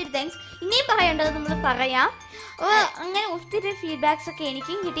എല്ലാവർക്കും ഒത്തിരി താങ്ക്സ്. ഇനിയും പറയേണ്ടത് നമ്മൾ പറയാം. അങ്ങനെ ഒത്തിരി ഫീഡ്ബാക്സ് ഒക്കെ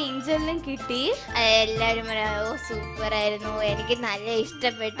എനിക്കും കിട്ടി, ഏഞ്ചലിനും കിട്ടി. എല്ലാവരും സൂപ്പർ ആയിരുന്നു, എനിക്ക് നല്ല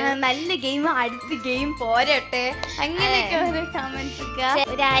ഇഷ്ടപ്പെട്ടു, നല്ല ഗെയിം, അടുത്ത ഗെയിം പോരട്ടെ, അങ്ങനെയൊക്കെ ഒരു കമന്റ്സ് ഒക്കെ.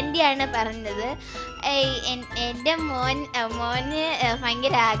 ഒരു ആന്റിയാണ് പറഞ്ഞത്, എന്റെ മോന്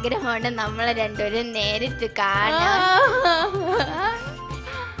ഭയങ്കര ആഗ്രഹമുണ്ട് നമ്മളെ രണ്ടുപേരും നേരിട്ട് കാണാൻ.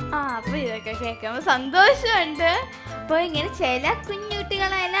 അപ്പൊ ഇതൊക്കെ കേൾക്കുമ്പോ സന്തോഷമുണ്ട്. അപ്പൊ ഇങ്ങനെ ചില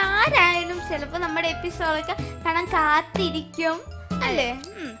കുഞ്ഞുകുട്ടികളായാലും ആരായാലും ചിലപ്പോ നമ്മുടെ എപ്പിസോഡൊക്കെ കാണാൻ കാത്തിരിക്കും അല്ലേ?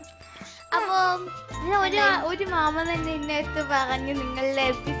 അപ്പൊ ഒരു മാമ തന്നെ എന്നെ അടുത്ത് പറഞ്ഞു നിങ്ങളുടെ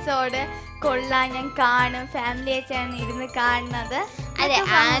എപ്പിസോഡ് കൊള്ളാൻ, ഞാൻ കാണും, ഫാമിലി ആയിട്ടാണ് ഇരുന്ന് കാണുന്നത്. അതെ,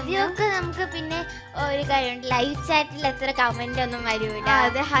 ആദ്യമൊക്കെ നമുക്ക് പിന്നെ ഒരു കാര്യമുണ്ട്, ലൈവ് ചാറ്റിൽ എത്ര കമന്റ് ഒന്നും വരൂല.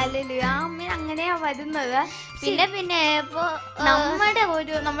 അതെ, ഹല്ലേലൂയ അങ്ങനെയാ വരുന്നത്. പിന്നെ ഇപ്പൊ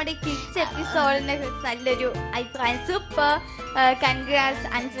നമ്മുടെ കിഡ്സ് എപ്പിസോഡിനെ കുറിച്ച് നല്ലൊരു അഭിപ്രായം. സൂപ്പർ, കൺഗ്രാറ്റ്സ്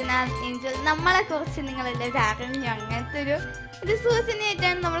അഞ്ജന, ഏഞ്ചൽ, നമ്മളെ കുറിച്ച് നിങ്ങളെല്ലാവരും അറിഞ്ഞു. അങ്ങനത്തെ ഒരു ഒരു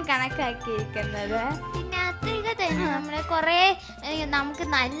സൂചനയായിട്ടാണ് നമ്മൾ കണക്കാക്കിയിരിക്കുന്നത്. പിന്നെ അത്രയൊക്കെ തന്നെ നമ്മളെ കുറെ നമുക്ക്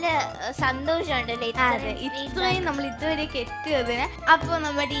നല്ല സന്തോഷമുണ്ടല്ലേ ഇത്രയും നമ്മൾ ഇതുവരെയൊക്കെ എത്തിയതിന്. അപ്പോൾ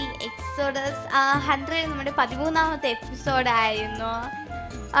നമ്മുടെ ഈ എപ്പിസോഡ്സ് 100 നമ്മുടെ 13ാമത്തെ എപ്പിസോഡായിരുന്നു.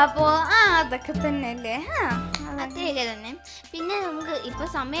 അപ്പോൾ അതൊക്കെ തന്നെയല്ലേ, അത്രയൊക്കെ തന്നെ. പിന്നെ നമുക്ക് ഇപ്പൊ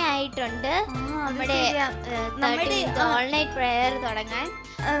സമയമായിട്ടുണ്ട് നമ്മുടെ ഓൺലൈൻ പ്രേയർ തുടങ്ങാൻ.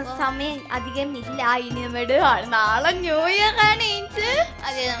 സമയം അധികം ഇല്ല. ഇനി നമ്മുടെ നാളെ ന്യൂ ഇയർ ആണ്.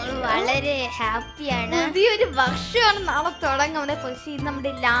 അതെ, നമ്മൾ വളരെ ഹാപ്പിയാണ്. പുതിയൊരു വർഷമാണ് നാളെ തുടങ്ങുന്നത്. പക്ഷേ ഇത്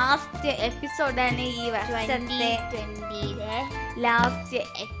നമ്മുടെ ലാസ്റ്റ് എപ്പിസോഡാണ്, ഈ വർഷത്തെ ലാസ്റ്റ്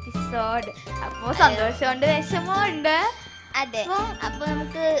എപ്പിസോഡ്. അപ്പോൾ സന്തോഷമുണ്ട്, വിഷമമുണ്ട്. അതെ, അപ്പോൾ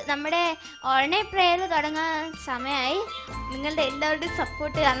നമുക്ക് നമ്മുടെ ഓൺലൈൻ പ്രേയർ തുടങ്ങാൻ സമയമായി. നിങ്ങളുടെ എല്ലാവരുടെയും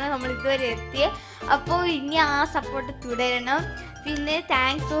സപ്പോർട്ട് കാരണം നമ്മൾ ഇതുവരെ എത്തി. അപ്പോൾ ഇനി ആ സപ്പോർട്ട് തുടരണം. പിന്നെ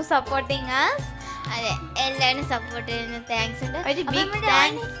താങ്ക്സ് ഫോർ സപ്പോർട്ടിങ് അസ്. അതെ, എല്ലാവരും സപ്പോർട്ട് ചെയ്യുന്ന താങ്ക്സ് ഉണ്ട്.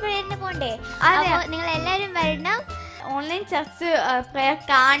 പ്രേയറിന് പോണ്ടേ? നിങ്ങൾ എല്ലാവരും വരണം. ഓൺലൈൻ ചർച്ച് പ്രേയർ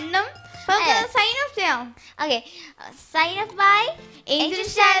കാണണം. സൈൻ ഓഫ് ചെയ്യാം. Okay, sign of by Angel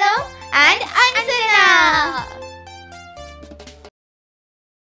Shalom and Anjana.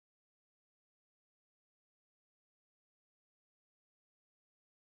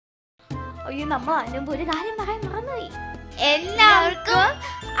 അയ്യോ, നമ്മൾ അതിന് മുമ്പ് ഒരു കാര്യം പറയാൻ മറന്നുപോയി. എല്ലാവർക്കും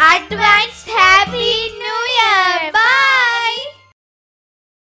advance happy new year. By.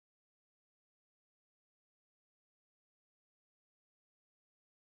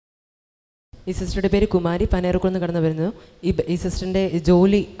 ഈ സിസ്റ്ററുടെ പേര് കുമാരി, പനേറക്കുന്ന് കടന്നു വരുന്നു. ഈ സിസ്റ്ററിൻ്റെ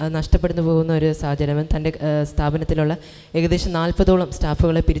ജോലി നഷ്ടപ്പെടുന്നു പോകുന്ന ഒരു സാഹചര്യം. തൻ്റെ സ്ഥാപനത്തിലുള്ള ഏകദേശം 40ഓളം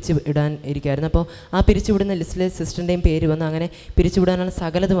സ്റ്റാഫുകളെ പിരിച്ചു വിടാൻ ഇരിക്കുമായിരുന്നു. അപ്പോൾ ആ പിരിച്ചുവിടുന്ന ലിസ്റ്റിൽ സിസ്റ്ററിൻ്റെയും പേര് വന്നു. അങ്ങനെ പിരിച്ചുവിടാനുള്ള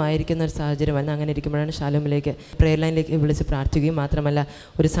സകലതുമായിരിക്കുന്ന ഒരു സാഹചര്യമായിരുന്നു. അങ്ങനെ ഇരിക്കുമ്പോഴാണ് ഷാലോമിലേക്ക് പ്രെയർ ലൈനിലേക്ക് വിളിച്ച് പ്രാർത്ഥിക്കുകയും മാത്രമല്ല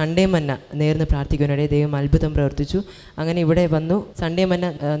ഒരു സൺഡേ മന്ന നേർന്ന് പ്രാർത്ഥിക്കുവാനിടയിൽ ദൈവം അത്ഭുതം പ്രവർത്തിച്ചു. അങ്ങനെ ഇവിടെ വന്നു സൺഡേ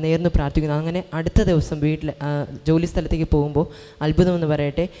മന്ന നേർന്ന് പ്രാർത്ഥിക്കുന്നു. അങ്ങനെ അടുത്ത ദിവസം വീട്ടിൽ ജോലി സ്ഥലത്തേക്ക് പോകുമ്പോൾ അത്ഭുതം എന്ന്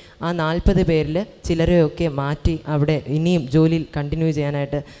പറയട്ടെ, ആ 40 പേരിൽ ചിലരെയൊക്കെ മാറ്റി അവിടെ ഇനിയും ജോലിയിൽ കണ്ടിന്യൂ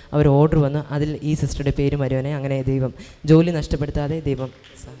ചെയ്യാനായിട്ട് അവർ ഓർഡർ വന്നു. അതിൽ ഈ സിസ്റ്ററുടെ പേര് വരുവാനെ. അങ്ങനെ ദൈവം ജോലി നഷ്ടപ്പെടുത്താതെ ദൈവം.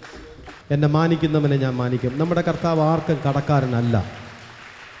 എന്നെ മാനിക്കുന്നവനെ ഞാൻ മാനിക്കും. നമ്മുടെ കർത്താവ് ആർക്കും കടക്കാരനല്ല.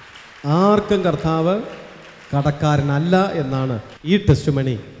 ആർക്കും കർത്താവ് കടക്കാരനല്ല എന്നാണ് ഈ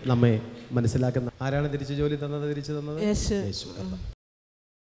ടെസ്റ്റിമണി നമ്മെ മനസ്സിലാക്കുന്നത്. ആരാണ് തിരിച്ചു ജോലി തന്നത്? തിരിച്ചു തന്നത് യേശു.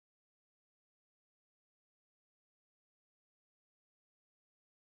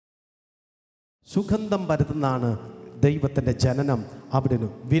 സുഗന്ധം പരത്തുന്നതാണ് ദൈവത്തിൻ്റെ ജനനം. അവിടുന്ന്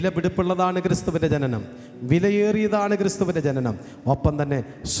വിലപിടിപ്പുള്ളതാണ് ക്രിസ്തുവിൻ്റെ ജനനം, വിലയേറിയതാണ് ക്രിസ്തുവിൻ്റെ ജനനം. ഒപ്പം തന്നെ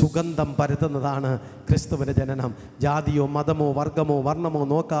സുഗന്ധം പരത്തുന്നതാണ് ക്രിസ്തുവിൻ്റെ ജനനം. ജാതിയോ മതമോ വർഗമോ വർണ്ണമോ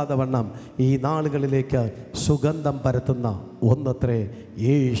നോക്കാതെ വണ്ണം ഈ നാളുകളിലേക്ക് സുഗന്ധം പരത്തുന്ന ഒന്നത്രേ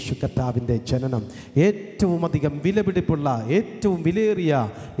യേശു കർത്താവിൻ്റെ ജനനം. ഏറ്റവും അധികം വിലപിടിപ്പുള്ള, ഏറ്റവും വിലയേറിയ,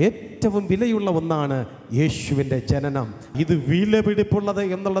 ഏറ്റവും വിലയുള്ള ഒന്നാണ് യേശുവിൻ്റെ ജനനം. ഇത് വിലപിടിപ്പുള്ളത്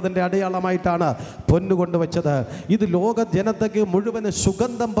എന്നുള്ളതിൻ്റെ അടയാളമായിട്ടാണ് പൊന്നുകൊണ്ട് വെച്ചത്. ഇത് ലോക ജനതയ്ക്ക് മുഴുവൻ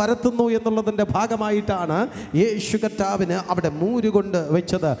സുഗന്ധം പരത്തുന്നു എന്നുള്ളതിൻ്റെ ഭാഗമായിട്ടാണ് യേശു കർത്താവിന് അവിടെ മൂരുകൊണ്ട്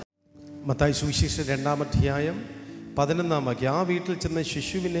വെച്ചത്. മത്തായി സുവിശേഷം 2-ാം അധ്യായം 11-ാം വാക്യം. ആ വീട്ടിൽ ചെന്ന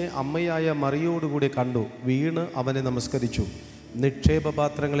ശിശുവിനെ അമ്മയായ മറിയോടുകൂടി കണ്ടു, വീണ് അവനെ നമസ്കരിച്ചു,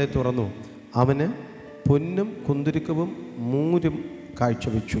 നിക്ഷേപപാത്രങ്ങളെ തുറന്നു, അവന് പൊന്നും കുന്തുരുക്കവും മൂരും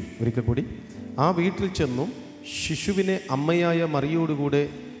കാഴ്ചവെച്ചു. ഒരിക്കൽ കൂടി. ആ വീട്ടിൽ ചെന്നു ശിശുവിനെ അമ്മയായ മറിയോടുകൂടെ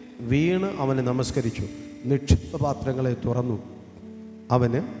വീണ് അവനെ നമസ്കരിച്ചു, നിക്ഷേപപാത്രങ്ങളെ തുറന്നു,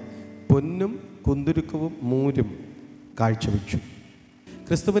 അവന് പൊന്നും കുന്തുരുക്കവും മൂരും കാഴ്ചവെച്ചു.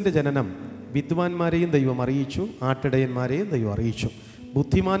 ക്രിസ്തുവിൻ്റെ ജനനം വിദ്വാൻമാരെയും ദൈവം അറിയിച്ചു, ആട്ടിടയന്മാരെയും ദൈവം അറിയിച്ചു.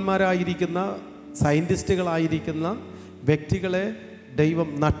 ബുദ്ധിമാന്മാരായിരിക്കുന്ന സയൻറ്റിസ്റ്റുകളായിരിക്കുന്ന വ്യക്തികളെ ദൈവം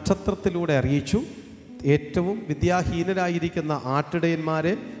നക്ഷത്രത്തിലൂടെ അറിയിച്ചു. ഏറ്റവും വിദ്യാഹീനരായിരിക്കുന്ന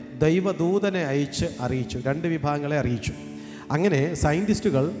ആട്ടിടയന്മാരെ ദൈവദൂതനെ അയച്ച് അറിയിച്ചു. 2 വിഭാഗങ്ങളെ അറിയിച്ചു. അങ്ങനെ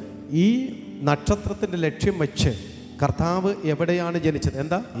സയൻറ്റിസ്റ്റുകൾ ഈ നക്ഷത്രത്തിൻ്റെ ലക്ഷ്യം വെച്ച് കർത്താവ് എവിടെയാണ് ജനിച്ചത്,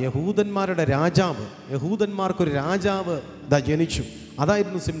 എന്താ യഹൂദന്മാരുടെ രാജാവ്, യഹൂദന്മാർക്കൊരു രാജാവ് ജനിച്ചു,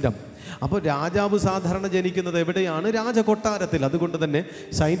 അതായിരുന്നു സിംറ്റം. അപ്പോൾ രാജാവ് സാധാരണ ജനിക്കുന്നത് എവിടെയാണ്? രാജകൊട്ടാരത്തിൽ. അതുകൊണ്ട് തന്നെ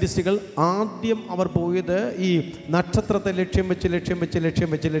സയൻറ്റിസ്റ്റുകൾ ആദ്യം അവർ പോയത് ഈ നക്ഷത്രത്തെ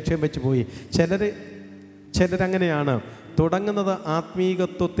ലക്ഷ്യം വെച്ച് പോയി. ചിലരങ്ങനെയാണ്. തുടങ്ങുന്നത്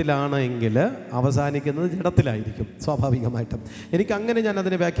ആത്മീകത്വത്തിലാണ് എങ്കിൽ അവസാനിക്കുന്നത് ജഡത്തിലായിരിക്കും സ്വാഭാവികമായിട്ടും. എനിക്കങ്ങനെ ഞാൻ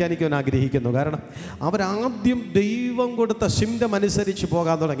അതിനെ വ്യാഖ്യാനിക്കുവാൻ ആഗ്രഹിക്കുന്നു. കാരണം അവരാദ്യം ദൈവം കൊടുത്ത സിംറ്റം അനുസരിച്ച്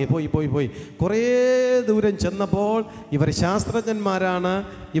പോകാൻ തുടങ്ങി. പോയി കുറേ ദൂരം ചെന്നപ്പോൾ ഇവർ ശാസ്ത്രജ്ഞന്മാരാണ്,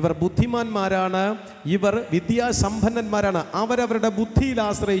 ഇവർ ബുദ്ധിമാന്മാരാണ്, ഇവർ വിദ്യാസമ്പന്നന്മാരാണ്. അവരവരുടെ ബുദ്ധിയിൽ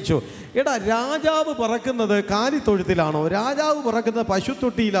ആശ്രയിച്ചു. എടാ, രാജാവ് പറക്കുന്നത് കാലിത്തൊഴുത്തിലാണോ? രാജാവ് പറക്കുന്നത്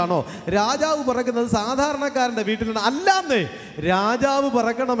പശുത്തൊട്ടിയിലാണോ? രാജാവ് പറക്കുന്നത് സാധാരണക്കാരൻ്റെ വീട്ടിലാണോ? അല്ല എല്ലാം രാജാവ്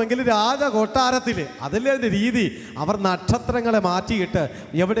പറക്കണമെങ്കിൽ രാജകൊട്ടാരത്തിൽ, അതല്ലേ അതിൻ്റെ രീതി. അവർ നക്ഷത്രങ്ങളെ മാറ്റിയിട്ട്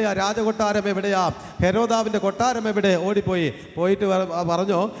എവിടെയാ രാജകൊട്ടാരം, എവിടെയാ ഹെരോദാവിൻ്റെ കൊട്ടാരം, എവിടെ പോയിട്ട്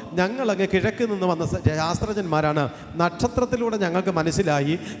പറഞ്ഞോ, ഞങ്ങളങ്ങ് കിഴക്ക് നിന്ന് വന്ന ശാസ്ത്രജ്ഞന്മാരാണ്, നക്ഷത്രത്തിലൂടെ ഞങ്ങൾക്ക്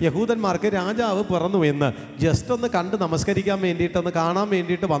മനസ്സിലായി യഹൂദന്മാർക്ക് രാജാവ് പിറന്നു എന്ന്. ജസ്റ്റ് ഒന്ന് കണ്ട് നമസ്കരിക്കാൻ വേണ്ടിയിട്ട്, ഒന്ന് കാണാൻ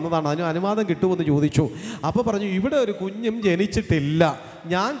വേണ്ടിയിട്ട് വന്നതാണ്. അതിന് അനുവാദം കിട്ടുമെന്ന് ചോദിച്ചു. അപ്പോൾ പറഞ്ഞു, ഇവിടെ ഒരു കുഞ്ഞും ജനിച്ചിട്ടില്ല,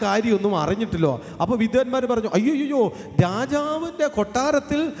 ഞാൻ കാര്യമൊന്നും അറിഞ്ഞിട്ടില്ലോ. അപ്പോൾ വിദ്വാൻമാർ പറഞ്ഞു, അയ്യോ രാജാവിൻ്റെ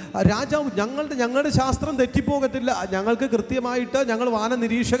കൊട്ടാരത്തിൽ രാജാവ്, ഞങ്ങളുടെ ശാസ്ത്രം തെറ്റിപ്പോകത്തില്ല, ഞങ്ങൾക്ക് കൃത്യമായിട്ട്, ഞങ്ങൾ വാന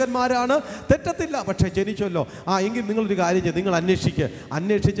നിരീക്ഷകന്മാരാണ്, തെറ്റത്തില്ല, പക്ഷേ ജനിച്ചല്ലോ. എങ്കിൽ നിങ്ങളൊരു കാര്യം ചെയ്യും, നിങ്ങൾ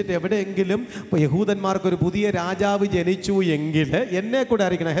അന്വേഷിച്ചിട്ട് എവിടെയെങ്കിലും യഹൂദന്മാർക്കൊരു പുതിയ രാജാവ് ജനിച്ചു എങ്കിൽ എന്നെ കൂടെ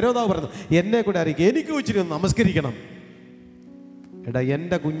അറിയിക്കണം. ഹെരോദാവ് പറഞ്ഞു, എന്നെ കൂടെ അറിയിക്കുക, എനിക്ക് വെച്ചിട്ട് നമസ്കരിക്കണം. എടാ,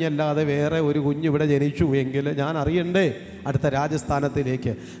 എൻ്റെ കുഞ്ഞല്ലാതെ വേറെ ഒരു കുഞ്ഞ് ഇവിടെ ജനിച്ചു എങ്കിൽ ഞാൻ അറിയണ്ടേ, അടുത്ത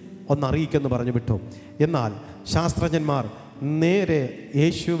രാജസ്ഥാനത്തിലേക്ക് ഒന്നറിയിക്കെന്ന് പറഞ്ഞു വിട്ടു. എന്നാൽ ശാസ്ത്രജ്ഞന്മാർ നേരെ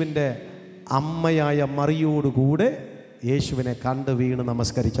യേശുവിൻ്റെ അമ്മയായ മറിയോടുകൂടെ യേശുവിനെ കണ്ട് വീണ്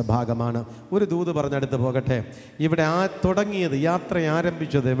നമസ്കരിച്ച ഭാഗമാണ്. ഒരു ദൂത് പറഞ്ഞെടുത്ത് പോകട്ടെ. ഇവിടെ തുടങ്ങിയത്, യാത്ര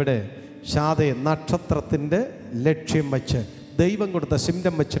ആരംഭിച്ചത് എവിടെ? ഷാദെ നക്ഷത്രത്തിൻ്റെ ലക്ഷ്യം വച്ച്, ദൈവം കൊടുത്ത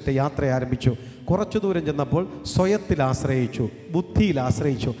സിംറ്റം വെച്ചിട്ട് യാത്ര ആരംഭിച്ചു. കുറച്ചു ദൂരം ചെന്നപ്പോൾ സ്വയത്തിൽ ആശ്രയിച്ചു, ബുദ്ധിയിൽ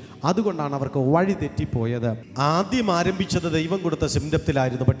ആശ്രയിച്ചു. അതുകൊണ്ടാണ് അവർക്ക് വഴി തെറ്റിപ്പോയത്. ആദ്യം ആരംഭിച്ചത് ദൈവം കൊടുത്ത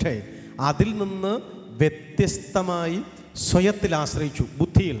സിംറ്റത്തിലായിരുന്നു, പക്ഷേ അതിൽ നിന്ന് വ്യത്യസ്തമായി സ്വയത്തിൽ ആശ്രയിച്ചു,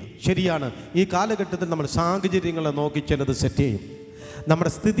 ബുദ്ധിയിൽ. ശരിയാണ്, ഈ കാലഘട്ടത്തിൽ നമ്മൾ സാഹചര്യങ്ങളെ നോക്കി ചിലത് സെറ്റ് ചെയ്യും,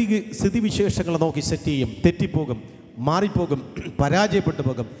 നമ്മുടെ സ്ഥിതിവിശേഷങ്ങളെ നോക്കി സെറ്റ് ചെയ്യും, തെറ്റിപ്പോകും, മാറിപ്പോകും, പരാജയപ്പെട്ടു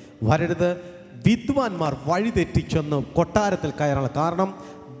പോകും. വരരുത്. വിദ്വാൻമാർ വഴി തെറ്റിച്ചെന്ന് കൊട്ടാരത്തിൽ കയറണം. കാരണം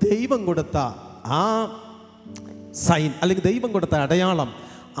ദൈവം കൊടുത്ത ആ സൈൻ, അല്ലെങ്കിൽ ദൈവം കൊടുത്ത അടയാളം,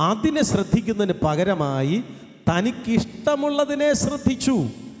 അതിനെ ശ്രദ്ധിക്കുന്നതിന് പകരമായി തനിക്കിഷ്ടമുള്ളതിനെ ശ്രദ്ധിച്ചു.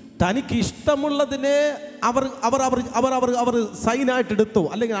 തനിക്കിഷ്ടമുള്ളതിനെ അവർ സൈനായിട്ടെടുത്തു,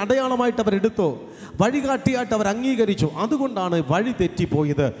 അല്ലെങ്കിൽ അടയാളമായിട്ട് അവരെടുത്തു, വഴികാട്ടിയായിട്ട് അവർ അംഗീകരിച്ചു. അതുകൊണ്ടാണ് വഴി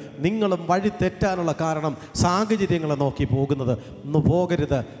തെറ്റിപ്പോയത്. നിങ്ങളും വഴി തെറ്റാനുള്ള കാരണം സാഹചര്യങ്ങളെ നോക്കി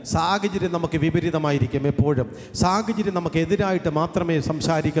പോകരുത്. സാഹചര്യം നമുക്ക് വിപരീതമായിരിക്കും എപ്പോഴും. സാഹചര്യം നമുക്ക് എതിരായിട്ട് മാത്രമേ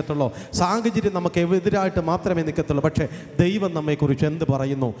സംസാരിക്കത്തുള്ളൂ, സാഹചര്യം നമുക്ക് എതിരായിട്ട് മാത്രമേ നിൽക്കത്തുള്ളൂ. പക്ഷേ ദൈവം നമ്മെക്കുറിച്ച് എന്ത്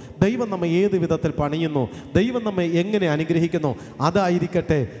പറയുന്നു, ദൈവം നമ്മെ ഏത് വിധത്തിൽ പണിയുന്നു, ദൈവം നമ്മെ എങ്ങനെ അനുഗ്രഹിക്കുന്നു,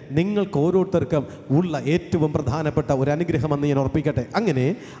 അതായിരിക്കട്ടെ നിങ്ങൾക്ക് ഓരോരുത്തർക്കും ഉള്ള ഏറ്റവും പ്രധാനപ്പെട്ട ഒരു അനുഗ്രഹമെന്ന് ഞാൻ ഓർപ്പിക്കട്ടെ. അങ്ങനെ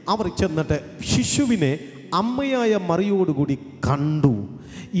അവർ ചെന്നിട്ട് ശിശുവിനെ അമ്മയായ മറിയോടുകൂടി കണ്ടു.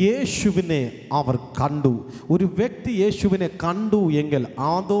 യേശുവിനെ അവർ കണ്ടു. ഒരു വ്യക്തി യേശുവിനെ കണ്ടു എങ്കിൽ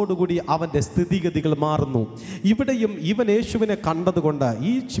അതോടുകൂടി അവൻ്റെ സ്ഥിതിഗതികൾ മാറുന്നു. ഇവിടെയും ഇവൻ യേശുവിനെ കണ്ടതുകൊണ്ട്,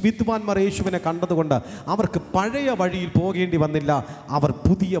 ഈ വിദ്വാൻമാർ യേശുവിനെ കണ്ടതുകൊണ്ട് അവർക്ക് പഴയ വഴിയിൽ പോകേണ്ടി വന്നില്ല, അവർ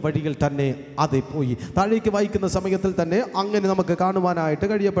പുതിയ വഴികൾ തന്നെ അതിൽ പോയി. താഴേക്ക് വായിക്കുന്ന സമയത്തിൽ തന്നെ അങ്ങനെ നമുക്ക് കാണുവാനായിട്ട്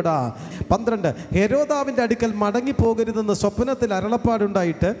കഴിയപ്പെടാം. 12 ഹെരോദാവിൻ്റെ അടുക്കൽ മടങ്ങിപ്പോകരുതെന്ന് സ്വപ്നത്തിൽ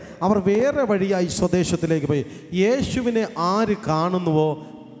അരുളപ്പാടുണ്ടായിട്ട് അവർ വേറെ വഴിയായി സ്വദേശത്തിലേക്ക് പോയി. യേശുവിനെ ആര് കാണുന്നുവോ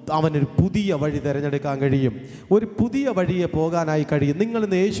അവനൊരു പുതിയ വഴി തിരഞ്ഞെടുക്കാൻ കഴിയും, ഒരു പുതിയ വഴിയെ പോകാനായി കഴിയും. നിങ്ങൾ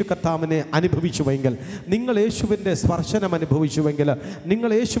ഇന്ന് യേശു കർത്താവിനെ അനുഭവിച്ചുവെങ്കിൽ, നിങ്ങൾ യേശുവിൻ്റെ സ്പർശനം അനുഭവിച്ചുവെങ്കിൽ, നിങ്ങൾ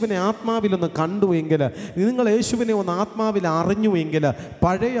യേശുവിനെ ആത്മാവിലൊന്ന് കണ്ടുവെങ്കിൽ, നിങ്ങൾ യേശുവിനെ ഒന്ന് ആത്മാവിൽ അറിഞ്ഞുവെങ്കിൽ,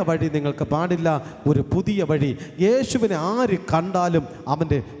 പഴയ വഴി നിങ്ങൾക്ക് പാടില്ല, ഒരു പുതിയ വഴി. യേശുവിനെ ആര് കണ്ടാലും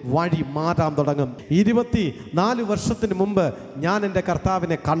അവൻ്റെ വഴി മാറാൻ തുടങ്ങും. 24 വർഷത്തിന് മുമ്പ് ഞാൻ എൻ്റെ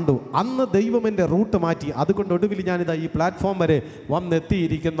കർത്താവിനെ കണ്ടു. അന്ന് ദൈവം എൻ്റെ റൂട്ട് മാറ്റി. അതുകൊണ്ട് ഒടുവിൽ ഞാനിതാ ഈ പ്ലാറ്റ്ഫോം വരെ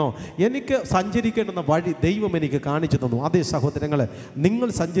വന്നെത്തിയിരിക്കുന്നു. എനിക്ക് സഞ്ചരിക്കേണ്ടുന്ന വഴി ദൈവം എനിക്ക് കാണിച്ചു തന്നു. അതേ സഹോദരങ്ങളെ, നിങ്ങൾ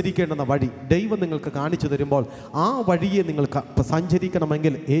സഞ്ചരിക്കേണ്ടുന്ന വഴി ദൈവം നിങ്ങൾക്ക് കാണിച്ചു തരുമ്പോൾ ആ വഴിയെ നിങ്ങൾ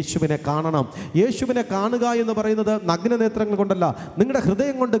സഞ്ചരിക്കണമെങ്കിൽ യേശുവിനെ കാണണം. യേശുവിനെ കാണുക എന്ന് പറയുന്നത് നഗ്നനേത്രങ്ങൾ കൊണ്ടല്ല, നിങ്ങളുടെ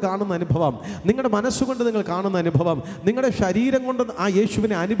ഹൃദയം കൊണ്ട് കാണുന്ന അനുഭവം, നിങ്ങളുടെ മനസ്സുകൊണ്ട് നിങ്ങൾ കാണുന്ന അനുഭവം, നിങ്ങളുടെ ശരീരം കൊണ്ട് ആ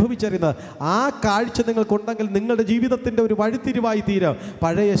യേശുവിനെ അനുഭവിച്ചറിയുന്നത്. ആ കാഴ്ച നിങ്ങൾക്കുണ്ടെങ്കിൽ നിങ്ങളുടെ ജീവിതത്തിൻ്റെ ഒരു വഴിത്തിരിവായി തീരും.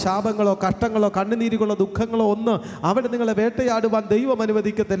 പഴയ ശാപങ്ങളോ കഷ്ടങ്ങളോ കണ്ണുനീരുകളോ ദുഃഖങ്ങളോ ഒന്ന് അവിടെ നിങ്ങളെ വേട്ടയാടുവാൻ ദൈവം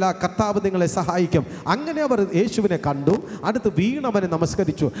അനുവദിക്കത്തില്ല. കർത്താവ് നിങ്ങളെ സഹായിക്കും. അങ്ങനെ അവർ യേശുവിനെ കണ്ടു, അടുത്ത് വീണവനെ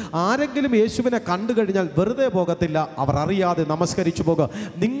നമസ്കരിച്ചു. ആരെങ്കിലും യേശുവിനെ കണ്ടു കഴിഞ്ഞാൽ വെറുതെ പോകത്തില്ല, അവർ അറിയാതെ നമസ്കരിച്ചു പോകുക.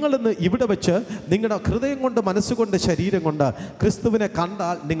 നിങ്ങളിന്ന് ഇവിടെ വെച്ച് നിങ്ങളുടെ ഹൃദയം കൊണ്ട്, മനസ്സുകൊണ്ട്, ശരീരം കൊണ്ട് ക്രിസ്തുവിനെ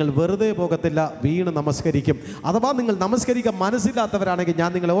കണ്ടാൽ നിങ്ങൾ വെറുതെ പോകത്തില്ല, വീണ് നമസ്കരിക്കും. അഥവാ നിങ്ങൾ നമസ്കരിക്കാൻ മനസ്സില്ലാത്തവരാണെങ്കിൽ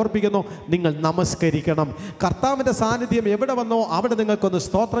ഞാൻ നിങ്ങളെ ഓർപ്പിക്കുന്നു, നിങ്ങൾ നമസ്കരിക്കണം. കർത്താവിൻ്റെ സാന്നിധ്യം എവിടെ വന്നോ അവിടെ നിങ്ങൾക്കൊന്ന്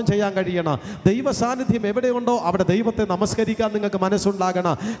സ്തോത്രം ചെയ്യാൻ കഴിയണം. ദൈവ സാന്നിധ്യം എവിടെയുണ്ടോ അവിടെ ദൈവത്തെ നമസ്കരിക്കാൻ നിങ്ങൾക്ക് മനസ്സുണ്ടാകണം.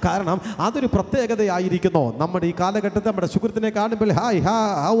 എന്തുകൊണ്ടാണ്? കാരണം അതൊരു പ്രത്യേകതയായിരിക്കുന്നു. നമ്മുടെ ഈ കാലഘട്ടത്തിൽ നമ്മുടെ സുഹൃത്തിനെ കാണുമ്പോൾ ഹായ്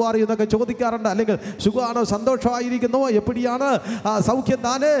ഹൗ ആർ യു എന്നൊക്കെ ചോദിക്കാറുണ്ട്. അല്ലെങ്കിൽ സുഖമാണോ, സന്തോഷമായിരിക്കുന്നോ, എപ്പിടിയാണ്, സൗഖ്യം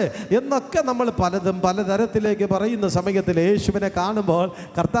താനേ എന്നൊക്കെ നമ്മൾ പലതും പലതരത്തിലേക്ക് പറയുന്ന സമയത്തിൽ യേശുവിനെ കാണുമ്പോൾ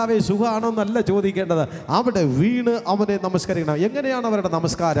കർത്താവെ സുഖമാണോ എന്നല്ല ചോദിക്കേണ്ടത്, അവിടെ വീണ് അവനെ നമസ്കരിക്കണം. എങ്ങനെയാണ് അവരുടെ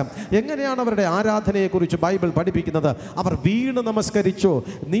നമസ്കാരം, എങ്ങനെയാണ് അവരുടെ ആരാധനയെക്കുറിച്ച് ബൈബിൾ പഠിപ്പിക്കുന്നത്? അവർ വീണ് നമസ്കരിച്ചു,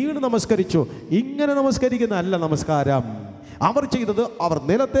 നീണ് നമസ്കരിച്ചു. ഇങ്ങനെ നമസ്കരിക്കുന്ന അല്ല നമസ്കാരം. അവർ ചെയ്തത്, അവർ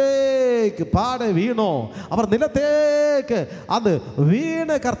നിലത്തേക്ക് പാടെ വീണോ, അവർ നിലത്തേക്ക് അത്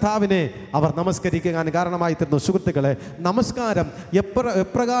വീണ് കർത്താവിനെ അവർ നമസ്കരിക്കാൻ കാരണമായി തീർന്നു. സുഹൃത്തുക്കളെ, നമസ്കാരം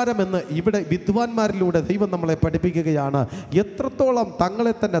എപ്രകാരമെന്ന് ഇവിടെ വിദ്വാൻമാരിലൂടെ ദൈവം നമ്മളെ പഠിപ്പിക്കുകയാണ്. എത്രത്തോളം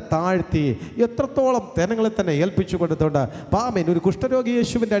തങ്ങളെ തന്നെ താഴ്ത്തി, എത്രത്തോളം ജനങ്ങളെ തന്നെ ഏൽപ്പിച്ചു കൊടുത്തുകൊണ്ട്. പാമേൻ ഒരു കുഷ്ഠരോഗി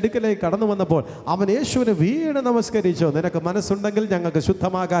യേശുവിൻ്റെ അടുക്കലേക്ക് കടന്നു വന്നപ്പോൾ അവൻ യേശുവിനെ വീണ് നമസ്കരിച്ചു. നിനക്ക് മനസ്സുണ്ടെങ്കിൽ ഞങ്ങൾക്ക്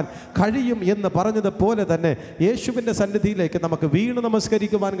ശുദ്ധമാകാൻ കഴിയും എന്ന് പറഞ്ഞതുപോലെ തന്നെ യേശുവിൻ്റെ സന്നിധിയിലേക്ക് നമുക്ക് വീണ്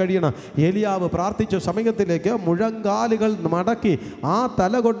നമസ്കരിക്കുവാൻ കഴിയണം. ഏലിയാവ് പ്രാർത്ഥിച്ച സമയത്തിലേക്ക് മുഴങ്കാലുകൾ മടക്കി ആ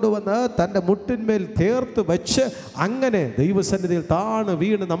തല കൊണ്ടുവന്ന് തൻ്റെ മുട്ടിന്മേൽ ചേർത്ത് വെച്ച് അങ്ങനെ ദൈവസന്നിധിയിൽ താണ്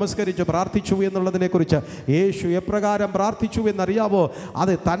വീണ് നമസ്കരിച്ച് പ്രാർത്ഥിച്ചു എന്നുള്ളതിനെക്കുറിച്ച് യേശു എപ്രകാരം പ്രാർത്ഥിച്ചു എന്നറിയാവോ?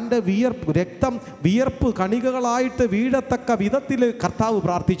 അത് തൻ്റെ വിയർപ്പ് കണികകളായിട്ട് വീഴത്തക്ക വിധത്തിൽ കർത്താവ്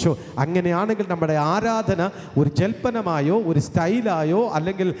പ്രാർത്ഥിച്ചു. അങ്ങനെയാണെങ്കിൽ നമ്മുടെ ആരാധന ഒരു ജൽപ്പനമായോ ഒരു സ്റ്റൈലായോ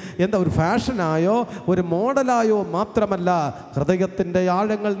അല്ലെങ്കിൽ ഒരു ഫാഷനായോ ഒരു മോഡലായോ മാത്രമല്ല. ഹൃദയത്തിൻ്റെ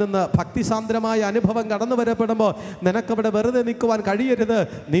ആഴങ്ങളിൽ നിന്ന് ഭക്തിസാന്ദ്രമായ അനുഭവം കടന്നു വരപ്പെടുമ്പോൾ നിനക്കവിടെ വെറുതെ നിൽക്കുവാൻ കഴിയരുത്.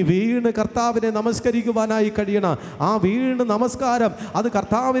 നീ വീണ് കർത്താവിനെ നമസ്കരിക്കുവാനായി കഴിയണം. ആ വീണ് നമസ്കാരം അത്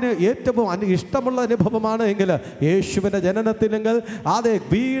കർത്താവിന് ഏറ്റവും ഇഷ്ടമുള്ള അനുഭവമാണ് എങ്കിൽ യേശുവിൻ്റെ ജനനത്തിലെങ്കിൽ അതെ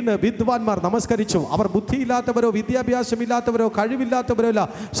വീണ് വിദ്വാൻമാർ നമസ്കരിച്ചു. അവർ ബുദ്ധിയില്ലാത്തവരോ വിദ്യാഭ്യാസമില്ലാത്തവരോ കഴിവില്ലാത്തവരോ അല്ല,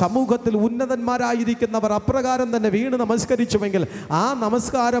 സമൂഹത്തിൽ ഉന്നതന്മാരായിരിക്കുന്നവർ അപ്രകാരം തന്നെ വീണ് നമസ്കരിച്ചുവെങ്കിൽ ആ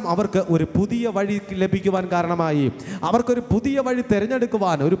നമസ്കാരം അവർക്ക് ഒരു പുതിയ വഴി ലഭിക്കുവാൻ കാരണമായി. അവർക്കൊരു പുതിയ വഴി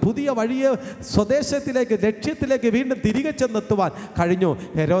തിരഞ്ഞെടുക്കുവാൻ, ഒരു പുതിയ വഴിയെ സ്വദേശത്തിലേക്ക് ലക്ഷ്യത്തിലേക്ക് വീണ്ടും തിരികെ ചെന്നെത്തുവാൻ കഴിഞ്ഞു.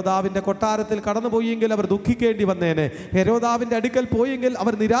 ഹെരോദാവിൻ്റെ കൊട്ടാരത്തിൽ കടന്നുപോയെങ്കിൽ അവർ ദുഃഖിക്കേണ്ടി വന്നേനെ. ഹെരോദാവിൻ്റെ അടുക്കൽ പോയെങ്കിൽ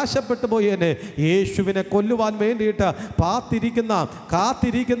അവർ നിരാശപ്പെട്ടു പോയേനെ. യേശുവിനെ കൊല്ലുവാൻ വേണ്ടിയിട്ട്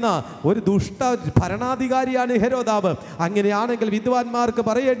കാത്തിരിക്കുന്ന ഒരു ദുഷ്ട ഭരണാധികാരിയാണ് ഹെരോദാവ്. അങ്ങനെയാണെങ്കിൽ വിദ്വാൻമാർക്ക്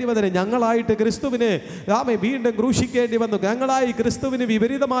പറയേണ്ടി വന്നേ, ഞങ്ങളായിട്ട് ക്രിസ്തുവിനെ വീണ്ടും ക്രൂശിക്കേണ്ടി വന്നു, ഞങ്ങളായി ക്രിസ്തുവിന്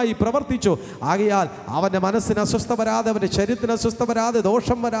വിപരീതമായി പ്രവർത്തിച്ചു. ആകയാൽ അവൻ്റെ മനസ്സിന് അസ്വസ്ഥ വരാതെ, അവൻ്റെ ശരീരത്തിന് അസ്വസ്ഥ വരാതെ,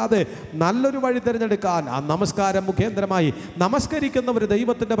 ദോഷം വരാതെ നല്ലൊരു വഴി തിരഞ്ഞെടുക്കാൻ ആ നമസ്കാരം മുഖേന്ദ്രമായി. നമസ്കരിക്കുന്നവർ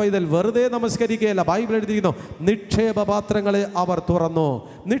ദൈവത്തിൻ്റെ പൈതൽ വെറുതെ നമസ്കരിക്കുകയല്ല. ബൈബിൾ എഴുതിയിരുന്നു, നിക്ഷേപപാത്രങ്ങളെ അവർ തുറന്നു.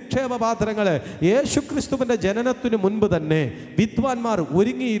 നിക്ഷേപപാത്രങ്ങളെ യേശുക്രിസ്തുവിൻ്റെ ജനനത്തിനു മുൻപ് തന്നെ വിദ്വാൻമാർ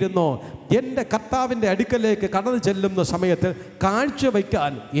ഒരുങ്ങിയിരുന്നു. എൻ്റെ കർത്താവിൻ്റെ അടുക്കലേക്ക് കടന്നു ചെല്ലുന്ന സമയത്തിൽ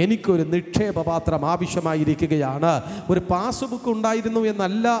കാഴ്ചവെക്കാൻ എനിക്കൊരു നിക്ഷേപപാത്രം ആവശ്യമായിരിക്കുകയാണ്. ഒരു പാസ് ബുക്ക് ഉണ്ടായിരുന്നു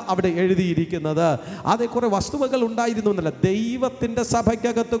എന്നല്ല അവിടെ എഴുതിയിരിക്കുന്നത്, അതേ കുറേ വസ്തുവകൾ ഉണ്ടായിരുന്നു എന്നല്ല. ദൈവത്തിൻ്റെ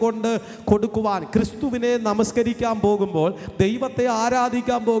സഭയ്ക്കകത്ത് കൊണ്ട് കൊടുക്കുവാൻ, ക്രിസ്തുവിനെ നമസ്കരിക്കാൻ പോകുമ്പോൾ, ദൈവത്തെ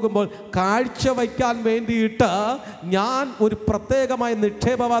ആരാധിക്കാൻ പോകുമ്പോൾ കാഴ്ചവെക്കാൻ വേണ്ടിയിട്ട് ഞാൻ ഒരു പ്രത്യേകമായ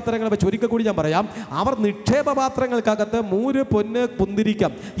നിക്ഷേപപാത്രങ്ങൾ വെച്ച്. ഒരിക്കൽ കൂടി ഞാൻ പറയാം, അവർ നിക്ഷേപപാത്രങ്ങൾക്കകത്ത് മൂര്, പൊന്ന്,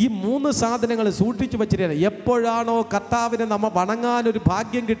 കുന്തിരിക്കം ഈ മൂന്ന് സാധനങ്ങൾ സൂക്ഷിച്ചു വെച്ചിരിക്കുകയാണ്. എപ്പോഴാണോ കർത്താവിനെ നമ്മൾ വണങ്ങാൻ ഒരു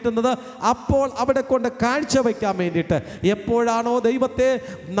ഭാഗ്യം കിട്ടുന്നത് അപ്പോൾ അവിടെ കൊണ്ട് കാഴ്ചവെക്കാൻ വേണ്ടിയിട്ട്, എപ്പോഴാണോ ദൈവത്തെ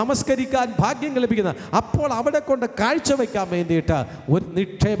നമസ്കരിക്കാൻ ഭാഗ്യം ലഭിക്കുന്നത് അപ്പോൾ അവിടെ കൊണ്ട് കാഴ്ചവെക്കാൻ വേണ്ടിയിട്ട് ഒരു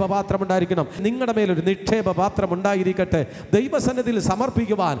നിക്ഷേപപാത്രം ഉണ്ടായിരിക്കണം. നിങ്ങളുടെ മേലൊരു നിക്ഷേപപാത്രം ഉണ്ടായിരിക്കട്ടെ. ദൈവസന്നിധിയിൽ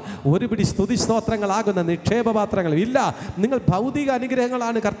സമർപ്പിക്കുവാൻ ഒരു പിടി സ്തുതി സ്തോത്രങ്ങളാകുന്ന നിക്ഷേപപാത്രങ്ങൾ ഇല്ല. നിങ്ങൾ ഭൗതിക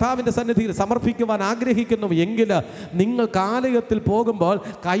അനുഗ്രഹങ്ങളാണ് കർത്താവിൻ്റെ സന്നിധിയിൽ സമർപ്പിക്കുവാൻ ആഗ്രഹിക്കുന്നു എങ്കിൽ നിങ്ങൾ ആലയത്തിൽ പോകുമ്പോൾ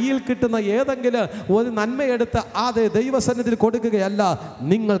കയ്യിൽ കിട്ടുന്ന ഏതെങ്കിലും ഒരു നന്മയെടുത്ത് അത് ദൈവസന്നിധിയിൽ കൊടുക്കുകയല്ല.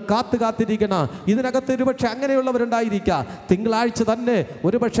 നിങ്ങൾ കാത്തിരിക്കണം. ഇതിനകത്ത് ഒരുപക്ഷെ അങ്ങനെയുള്ളവരുണ്ടായിരിക്കാം. തിങ്കളാഴ്ച തന്നെ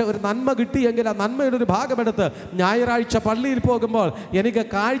ഒരുപക്ഷെ ഒരു നന്മ കിട്ടിയെങ്കിൽ ആ നന്മയുടെ ഒരു ഭാഗമെടുത്ത് ഞായറാഴ്ച പള്ളിയിൽ പോകുമ്പോൾ എനിക്ക്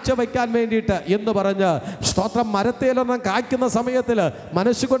കാഴ്ച വയ്ക്കാൻ വേണ്ടിയിട്ട് എന്ന് പറഞ്ഞ് സ്തോത്രം മരത്തേലൊരെണ്ണം കായ്ക്കുന്ന സമയത്തിൽ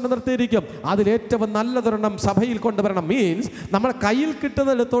മനസ്സുകൊണ്ട് നിർത്തിയിരിക്കും. അതിലേറ്റവും നല്ലതൊരെണ്ണം സഭയിൽ കൊണ്ടുവരണം. മീൻസ് നമ്മുടെ കയ്യിൽ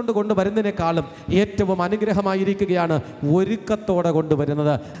കിട്ടുന്ന എടുത്തുകൊണ്ട് കൊണ്ടുവരുന്നതിനേക്കാളും ഏറ്റവും അനുഗ്രഹമായിരിക്കുകയാണ് ഒരുക്കത്തോടെ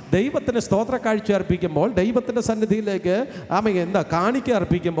കൊണ്ടുവരുന്നത്. ദൈവത്തിന് സ്തോത്ര കാഴ്ച അർപ്പിക്കുമ്പോൾ, ദൈവത്തിൻ്റെ സന്നിധിയിലേക്ക് കാണിക്ക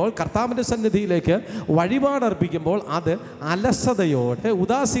അർപ്പിക്കുമ്പോൾ, കർത്താവിൻ്റെ സന്നിധിയിലേക്ക് വഴിപാട് അർപ്പിക്കുമ്പോൾ അത് അലസതയോടെ,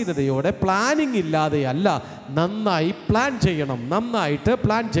 ഉദാസീനതയോടെ, പ്ലാനിങ് ഇല്ലാതെയല്ല. നന്നായി പ്ലാൻ ചെയ്യണം, നന്നായിട്ട്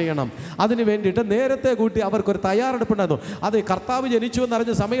പ്ലാൻ ചെയ്യണം. അതിന് വേണ്ടിയിട്ട് നേരത്തെ കൂട്ടി അവർക്കൊരു തയ്യാറെടുപ്പുണ്ടായിരുന്നു. അത് കർത്താവ് ജനിച്ചു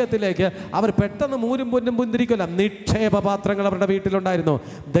എന്നറിഞ്ഞ സമയത്തിലേക്ക് അവർ പെട്ടെന്ന് മൂരും പൊന്നും പുന്തിരിക്കല്ല. നിക്ഷേപപാത്രങ്ങൾ അവരുടെ വീട്ടിലുണ്ടായിരുന്നു.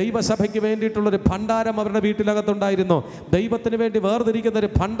 ദൈവസഭയ്ക്ക് വേണ്ടിയിട്ടുള്ളൊരു ഭണ്ഡാരം അവരുടെ വീട്ടിലകത്തുണ്ടായിരുന്നു. ദൈവത്തിന് വേണ്ടി വേർതിരിക്കുന്ന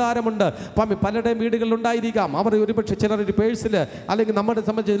ഒരു ഭണ്ഡാരമുണ്ട്. പലരുടെയും വീടുകളിലുണ്ടായിരിക്കാം. അവർ ഒരുപക്ഷെ ചിലർ ഒരു പേഴ്സിൽ, അല്ലെങ്കിൽ നമ്മുടെ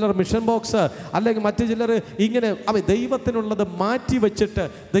സംബന്ധിച്ച് ചിലർ മിഷൻ ബോക്സ്, അല്ലെങ്കിൽ മറ്റു ചിലർ ഇങ്ങനെ ദൈവത്തിനുള്ളത് മാറ്റി വെച്ചിട്ട്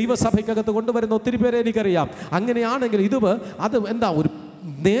ദൈവസഭയ്ക്കകത്ത് കൊണ്ടുവരുന്ന ഒത്തിരി പേരെ എനിക്കറിയാം. അങ്ങനെയാണെങ്കിൽ അത് എന്താ ഒരു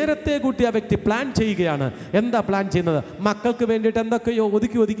നേരത്തെ കൂട്ടി ആ വ്യക്തി പ്ലാൻ ചെയ്യുകയാണ്. എന്താ പ്ലാൻ ചെയ്യുന്നത്? മക്കൾക്ക് വേണ്ടിയിട്ട് എന്തൊക്കെയോ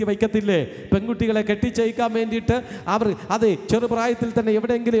ഒതുക്കി വയ്ക്കത്തില്ലേ? പെൺകുട്ടികളെ കെട്ടിച്ചയക്കാൻ വേണ്ടിയിട്ട് അവർ അതെ ചെറുപ്രായത്തിൽ തന്നെ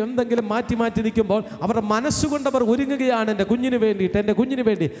എവിടെയെങ്കിലും എന്തെങ്കിലും മാറ്റി നിൽക്കുമ്പോൾ അവരുടെ മനസ്സുകൊണ്ട് അവർ ഒരുങ്ങുകയാണ് എൻ്റെ കുഞ്ഞിന്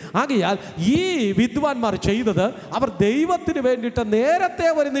വേണ്ടി. ആകയാൽ ഈ വിദ്വാൻമാർ ചെയ്തത്, അവർ ദൈവത്തിന് വേണ്ടിയിട്ട് നേരത്തെ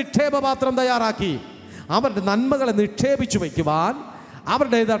ഒരു നിക്ഷേപപാത്രം തയ്യാറാക്കി. അവരുടെ നന്മകളെ നിക്ഷേപിച്ചു വയ്ക്കുവാൻ,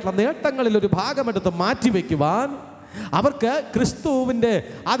 അവരുടേതായിട്ടുള്ള നേട്ടങ്ങളിൽ ഒരു ഭാഗമെടുത്ത് മാറ്റിവെക്കുവാൻ, അവർക്ക് ക്രിസ്തുവിൻ്റെ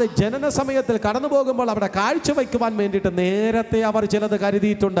അത് ജനന സമയത്തിൽ കടന്നു പോകുമ്പോൾ അവിടെ കാഴ്ചവെക്കുവാൻ വേണ്ടിയിട്ട് നേരത്തെ അവർ ചിലത്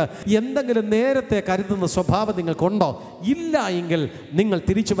കരുതിയിട്ടുണ്ട്. എന്തെങ്കിലും നേരത്തെ കരുതുന്ന സ്വഭാവം നിങ്ങൾക്കുണ്ടോ? ഇല്ല എങ്കിൽ നിങ്ങൾ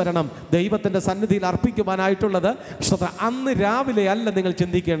തിരിച്ചു വരണം. ദൈവത്തിൻ്റെ സന്നിധിയിൽ അർപ്പിക്കുവാനായിട്ടുള്ളത് അന്ന് രാവിലെ അല്ല നിങ്ങൾ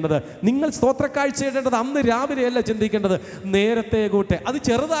ചിന്തിക്കേണ്ടത്. നിങ്ങൾ സ്തോത്രക്കാഴ്ച ഇടേണ്ടത് അന്ന് രാവിലെയല്ല ചിന്തിക്കേണ്ടത്, നേരത്തെ കൂട്ടെ. അത്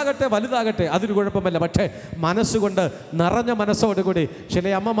ചെറുതാകട്ടെ വലുതാകട്ടെ അതൊരു കുഴപ്പമല്ല. പക്ഷേ മനസ്സുകൊണ്ട് നിറഞ്ഞ മനസ്സോടുകൂടി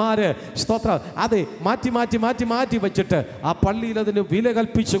ചില അമ്മമാര് സ്തോത്രം അതെ മാറ്റി വെച്ചിട്ട് ആ പള്ളിയിൽ അതിന് വില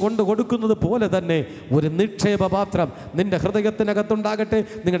കൽപ്പിച്ച് കൊണ്ട് കൊടുക്കുന്നത് പോലെ തന്നെ ഒരു നിക്ഷേപ പാത്രം നിന്റെ ഹൃദയത്തിനകത്തുണ്ടാകട്ടെ,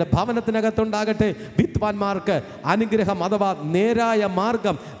 നിങ്ങളുടെ ഭവനത്തിനകത്തുണ്ടാകട്ടെ. വിദ്വാൻമാർക്ക് അനുഗ്രഹം അഥവാ നേരായ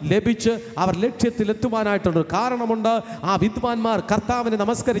മാർഗം ലഭിച്ച് അവർ ലക്ഷ്യത്തിലെത്തുവാനായിട്ടൊരു കാരണമുണ്ട്. ആ വിദ്വാൻമാർ കർത്താവിനെ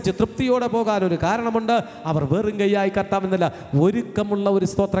നമസ്കരിച്ച് തൃപ്തിയോടെ പോകാനൊരു കാരണമുണ്ട്. അവർ വെറും കൈയായി കർത്താവെന്നല്ല, ഒരുക്കമുള്ള ഒരു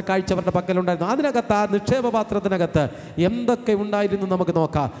സ്തോത്ര കാഴ്ച അവരുടെ പക്കലുണ്ടായിരുന്നു. അതിനകത്ത് ആ നിക്ഷേപ പാത്രത്തിനകത്ത് എന്തൊക്കെ ഉണ്ടായിരുന്നു നമുക്ക്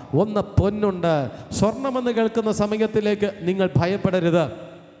നോക്കാം. ഒന്ന്, പൊന്നുണ്ട്. സ്വർണമെന്ന് കേൾക്കുന്ന സമയത്തിലേക്ക് നിങ്ങൾ ഭയപ്പെടരുത്.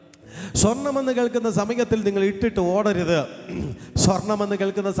 സ്വർണമെന്ന് കേൾക്കുന്ന സമയത്തിൽ നിങ്ങൾ ഇട്ടിട്ട് ഓടരുത്. സ്വർണമെന്ന്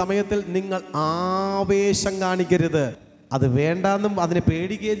കേൾക്കുന്ന സമയത്തിൽ നിങ്ങൾ ആവേശം കാണിക്കരുത്. അത് വേണ്ടാന്നും അതിനെ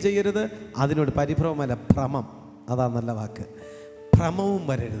പേടിക്കുകയും ചെയ്യരുത്. അതിനോട് പരിഭ്രമമല്ല, ഭ്രമം. അതാ നല്ല വാക്ക്. ഭ്രമവും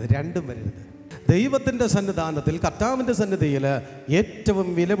വരരുത്, രണ്ടും വരരുത്. ദൈവത്തിൻ്റെ സന്നിധാനത്തിൽ, കർത്താവിൻ്റെ സന്നിധിയിൽ ഏറ്റവും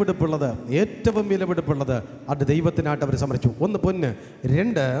വിലപിടിപ്പുള്ളത് അത് ദൈവത്തിനായിട്ട് അവർ സമർപ്പിച്ചു. ഒന്ന്, പൊന്ന്.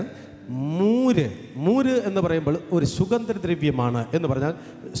 രണ്ട്, മൂര് എന്ന് പറയുമ്പോൾ ഒരു സുഗന്ധദ്രവ്യമാണ് എന്ന് പറഞ്ഞാൽ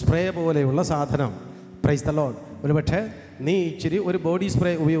സ്പ്രേ പോലെയുള്ള സാധനം. Praise the Lord. ഒരുപക്ഷെ നീ ഇച്ചിരി ഒരു ബോഡി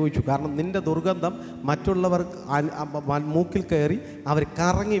സ്പ്രേ ഉപയോഗിച്ചു, കാരണം നിൻ്റെ ദുർഗന്ധം മറ്റുള്ളവർ മൂക്കിൽ കയറി അവർ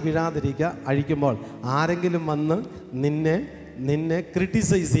കറങ്ങി വീഴാതിരിക്കുക. അഴിക്കുമ്പോൾ ആരെങ്കിലും വന്ന് നിന്നെ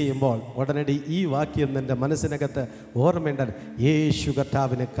ക്രിട്ടിസൈസ് ചെയ്യുമ്പോൾ ഉടനടി ഈ വാക്യം നിൻ്റെ മനസ്സിനകത്ത് ഓർമ്മയുണ്ടാകും. യേശു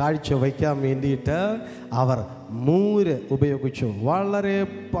കർത്താവിന് കാഴ്ച വയ്ക്കാൻ വേണ്ടിയിട്ട് അവർ മൂര് ഉപയോഗിച്ചു. വളരെ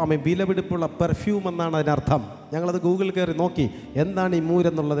വിലപിടിപ്പുള്ള പെർഫ്യൂം എന്നാണ് അതിനർത്ഥം. ഞങ്ങളത് ഗൂഗിളിൽ കയറി നോക്കി എന്താണ് ഈ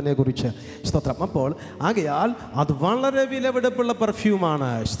മൂരെന്നുള്ളതിനെ കുറിച്ച്. സ്തോത്രം. അപ്പോൾ ആകയാൽ അത് വളരെ വിലപിടിപ്പുള്ള പെർഫ്യൂമാണ്.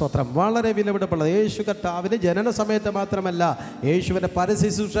 സ്തോത്രം. വളരെ വിലപിടിപ്പുള്ളത്. യേശു കർത്താവിന് ജനന സമയത്ത് മാത്രമല്ല, യേശുവിൻ്റെ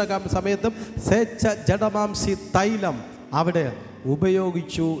പരശുശ്രൂഷ സമയത്തും ജഡമാംസി തൈലം അവിടെ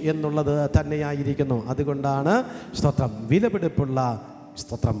ഉപയോഗിച്ചു എന്നുള്ളത് തന്നെയായിരിക്കുന്നു. അതുകൊണ്ടാണ് സ്തോത്രം വിലപിടിപ്പുള്ള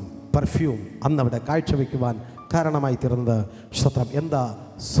സ്തോത്രം പെർഫ്യൂം അന്നവിടെ കാഴ്ചവെക്കുവാൻ കാരണമായി തീർന്നത്. സ്തോത്രം. എന്താ?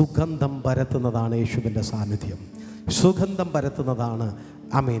 സുഗന്ധം പരത്തുന്നതാണ് യേശുവിൻ്റെ സാന്നിധ്യം. സുഗന്ധം പരത്തുന്നതാണ്.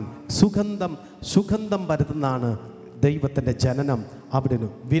 ആമേൻ. സുഗന്ധം പരത്തുന്നതാണ് ദൈവത്തിൻ്റെ ജനനം. അവിടുന്ന്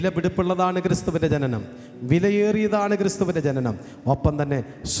വിലപിടിപ്പുള്ളതാണ് ക്രിസ്തുവിൻ്റെ ജനനം, വിലയേറിയതാണ് ക്രിസ്തുവിൻ്റെ ജനനം. ഒപ്പം തന്നെ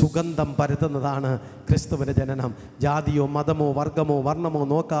സുഗന്ധം പരത്തുന്നതാണ് ക്രിസ്തുവിൻ്റെ ജനനം. ജാതിയോ മതമോ വർഗമോ വർണ്ണമോ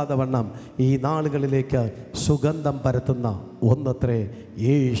നോക്കാതെ വണ്ണം ഈ നാളുകളിലേക്ക് സുഗന്ധം പരത്തുന്ന ഒന്നത്രേ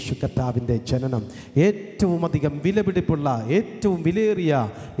യേശു കർത്താവിൻ്റെ ജനനം. ഏറ്റവും അധികം വിലപിടിപ്പുള്ള, ഏറ്റവും വിലയേറിയ,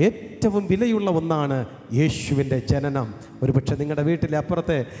 ഏറ്റവും വിലയുള്ള ഒന്നാണ് യേശുവിൻ്റെ ജനനം. ഒരുപക്ഷെ നിങ്ങളുടെ വീട്ടിലെ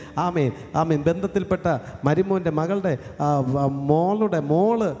അപ്പുറത്തെ ആമേൻ ബന്ധത്തിൽപ്പെട്ട മരുമോൻ്റെ മകളുടെ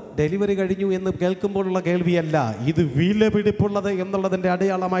മോള് ഡെലിവറി കഴിഞ്ഞു എന്ന് കേൾക്കുമ്പോഴുള്ള കേൾവിയല്ല, ഇത് വിലപിടിപ്പുള്ളത് എന്നുള്ളതിൻ്റെ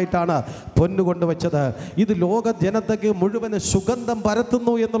അടയാളമായിട്ടാണ് പൊന്നു കൊണ്ടുവച്ചത്. ഇത് ലോക ജനതയ്ക്ക് മുഴുവന് സുഗന്ധം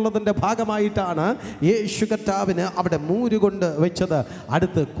പരത്തുന്നു എന്നുള്ളതിൻ്റെ ഭാഗമായിട്ടാണ് യേശു കർത്താവിന് അവിടെ മൂര് കൊണ്ട് വെച്ചത്.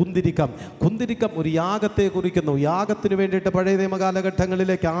 അടുത്ത് കുന്തിരിക്കം ഒരു യാഗത്തെ കുറിക്കുന്നു. യാഗത്തിന് വേണ്ടിയിട്ട് പഴയ നിയമ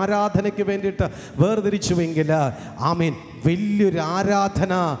കാലഘട്ടങ്ങളിലേക്ക് ആരാധനയ്ക്ക് വേണ്ടിയിട്ട് വേർതിരിച്ചുവെങ്കിൽ ആമീൻ വലിയൊരു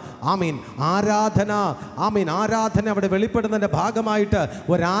ആരാധന അവിടെ വെളിപ്പെടുന്നതിൻ്റെ ഭാഗമായിട്ട്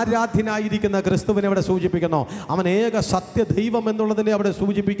ഒരാരാധ്യനായിരിക്കുന്ന ക്രിസ്തുവിനെ അവിടെ സൂചിപ്പിക്കുന്നു. അവൻ ഏക സത്യ ദൈവം എന്നുള്ളതിനെ അവിടെ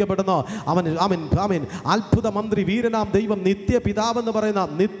സൂചിപ്പിക്കപ്പെടുന്നു. അവൻ അത്ഭുത മന്ത്രി, വീരനാം ദൈവം, നിത്യപിതാവെന്ന് പറയുന്ന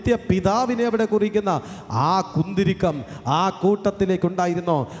നിത്യപിതാവിനെ അവിടെ കുറിക്കുന്ന ആ കുന്തിരിക്കം ആ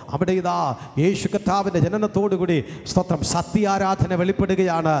കൂട്ടത്തിലേക്കുണ്ടായിരുന്നു. അവിടെ ഇതാ യേശു കർത്താവിൻ്റെ ജനനത്തോടുകൂടി സ്തോത്രം സത്യാരാധന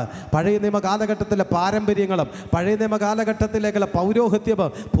വെളിപ്പെടുകയാണ്. പഴയ നിയമ കാലഘട്ടത്തിലെ പാരമ്പര്യങ്ങളും പഴയ നിയമ കാലഘട്ടത്തിലേക്കുള്ള പൗരോഹിത്യവും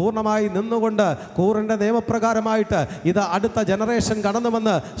പൂർണ്ണമായി നിന്നുകൊണ്ട് കൂറിൻ്റെ നിയമപ്രകാരമായിട്ട് ഇത് അടുത്ത ജനറേഷൻ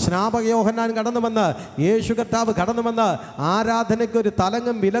കടന്നുവന്ന്, സ്നാപക യോഹന്നാൻ കടന്നുവന്ന്, യേശു കർത്താവ് കടന്നുവന്ന് ആരാധനയ്ക്ക് ഒരു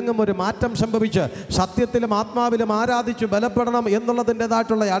തലങ്ങും വിലങ്ങും ഒരു മാറ്റം സംഭവിച്ച് സത്യത്തിലും ആത്മാവിലും ആരാധിച്ചു ബലപ്പെടണം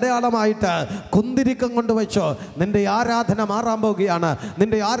എന്നുള്ളതിൻ്റെതായിട്ടുള്ള അടയാളമായിട്ട് കുന്തിരിക്കം കൊണ്ടുവച്ചോ. നിന്റെ ആരാധന മാറാൻ പോവുകയാണ്.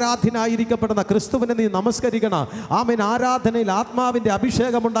 നിന്റെ ആരാധനായിരിക്കപ്പെടുന്ന ക്രിസ്തുവിനെ നീ നമസ്കരിക്കണം. ആരാധനയിൽ ആത്മാവിൻ്റെ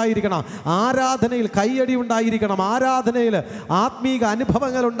അഭിഷേകം ഉണ്ടായിരിക്കണം. ആരാധനയിൽ കയ്യടി ഉണ്ടായിരിക്കണം. ആരാധനയിൽ ആരാധനയിൽ ആത്മീക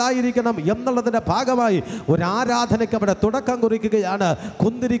അനുഭവങ്ങൾ ഉണ്ടായിരിക്കണം എന്നുള്ളതിൻ്റെ ഭാഗമായി ഒരു ആരാധനയ്ക്ക് അവിടെ തുടക്കം കുറിക്കുകയാണ്.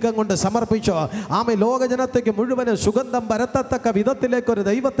 കുന്തിരിക്കം കൊണ്ട് സമർപ്പിച്ചു ആമേ ലോകജനത്തേക്ക് മുഴുവനും സുഗന്ധം പരത്തത്തക്ക വിധത്തിലേക്ക് ഒരു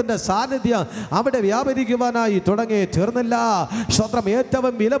ദൈവത്തിൻ്റെ സാന്നിധ്യം അവിടെ വ്യാപരിക്കുവാനായി തുടങ്ങി തീർന്നില്ല. സ്തോത്രം.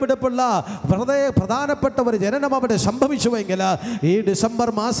 ഏറ്റവും വിലപിടിപ്പുള്ള പ്രധാനപ്പെട്ട ഒരു ജനനം അവിടെ സംഭവിച്ചുവെങ്കിൽ ഈ ഡിസംബർ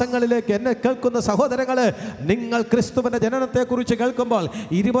മാസങ്ങളിലേക്ക് എന്നെ കേൾക്കുന്ന സഹോദരങ്ങളെ, നിങ്ങൾ ക്രിസ്തുവിൻ്റെ ജനനത്തെക്കുറിച്ച് കേൾക്കുമ്പോൾ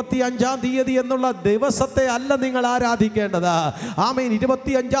 25-ാം തീയതി എന്നുള്ള ദിവസത്തെ അല്ല നിങ്ങൾ ആരാധിക്കേണ്ടത്. ആമേൻ.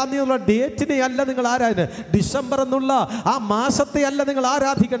 25-ാം തീയതി എന്നുള്ള ഡേറ്റിനെ അല്ല നിങ്ങൾ ഡിസംബർ എന്നുള്ള ആ മാസത്തെ അല്ല നിങ്ങൾ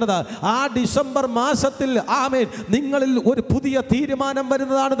ആരാധിക്കേണ്ടത്. ആ ഡിസംബർ മാസത്തിൽ ആമേൻ നിങ്ങളിൽ ഒരു പുതിയ തീരുമാനം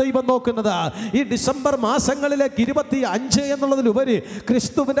വരുന്നതാണ് ദൈവം നോക്കുന്നത്. ഈ ഡിസംബർ മാസങ്ങളിലേക്ക് 25 എന്നുള്ളതിലുപരി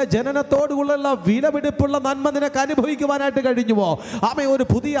ക്രിസ്തുവിൻ്റെ ജനനത്തോടുള്ള വിലപിടിപ്പുള്ള നന്മ നിനക്ക് അനുഭവിക്കുവാനായിട്ട് കഴിഞ്ഞുവോ? ആമേൻ. ഒരു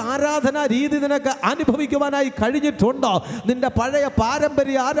പുതിയ ആരാധനാ രീതി നിനക്ക് അനുഭവിക്കുവാനായി കഴിഞ്ഞിട്ടുണ്ടോ? നിന്റെ പഴയ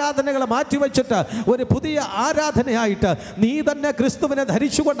പാരമ്പര്യ ആരാധനകളെ മാറ്റിവെച്ചിട്ട് ഒരു പുതിയ ആരാധനയായിട്ട് നീ തന്നെ ക്രിസ്തുവിനെ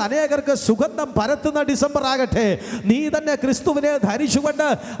ധരിച്ചുകൊണ്ട് അനേകർക്ക് സുഗന്ധം പരത്തുന്ന ഡിസംബർ ആകട്ടെ. നീ തന്നെ ക്രിസ്തുവിനെ ധരിച്ചുകൊണ്ട്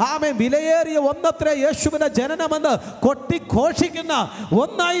ആമേൻ വിലയേറിയ ഒന്നത്രേ യേശുവിന്റെ ജനനമെന്ന് കൊട്ടിഘോഷിക്കുന്ന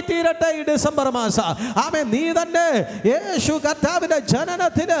ഒന്നായി തീരട്ടെ ഈ ഡിസംബർ മാസം. ആമേൻ. നീ തന്നെ യേശു കർത്താവിന്റെ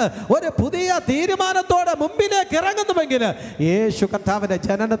ജനനത്തിന് ഒരു പുതിയ തീരുമാനത്തോടെ മുമ്പിലേക്ക് ഇറങ്ങുന്നുവെങ്കിൽ യേശു കർത്താവിന്റെ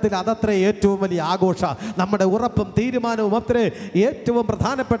ജനനത്തിൽ അതത്രേ ഏറ്റവും വലിയ ആഘോഷം. നമ്മുടെ ഉറപ്പും തീരുമാനവും അത്രേ ഏറ്റവും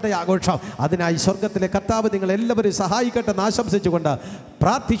പ്രധാനപ്പെട്ട ആഘോഷം. അതിനായി സ്വർഗത്തിലെ കർത്താവ് നിങ്ങൾ എല്ലാവരും സഹായിക്കട്ടെ എന്ന് ആശംസിച്ചുകൊണ്ട്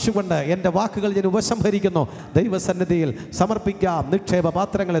പ്രാർത്ഥിച്ചുകൊണ്ട് എൻ്റെ വാക്കുകൾ ഞാൻ ഉപസംഹരിക്കുന്നു. ദൈവസന്നിധിയിൽ സമർപ്പിക്കാം. നിക്ഷേപ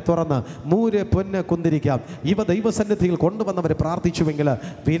പാത്രങ്ങളെ തുറന്ന് മൂര് പൊന്ന് കുന്തിരിക്കാം. ഇവ ദൈവസന്നിധിയിൽ കൊണ്ടുവന്നവർ പ്രാർത്ഥിച്ചുവെങ്കിൽ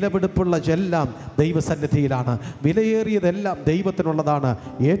വിലപിടിപ്പുള്ള എല്ലാം ദൈവസന്നിധിയിലാണ്. വിലയേറിയതെല്ലാം ദൈവത്തിനുള്ളതാണ്.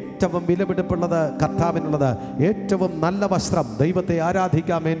 ഏറ്റവും വിലപിടിപ്പുള്ളത് കർത്താവിനുള്ളത്. ഏറ്റവും നല്ല വസ്ത്രം ദൈവത്തെ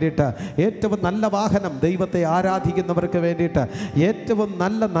ആരാധിക്കാൻ വേണ്ടിയിട്ട്, ഏറ്റവും നല്ല വാഹനം ദൈവത്തെ ആരാധിക്കുന്നവർക്ക് വേണ്ടിയിട്ട്, ഏറ്റവും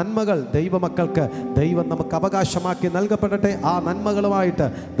നല്ല നന്മകൾ ദൈവമക്കൾക്ക് ദൈവം നമുക്ക് അവകാശമാക്കി നൽകപ്പെടട്ടെ. ആ നന്മകളുമായിട്ട്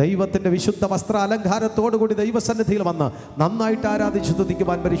ദൈവത്തിൻ്റെ വിശുദ്ധ വസ്ത്ര അലങ്കാരത്തോടുകൂടി ദൈവസന്നിധിയിൽ വന്ന് നന്നായിട്ട് ആരാധിച്ചു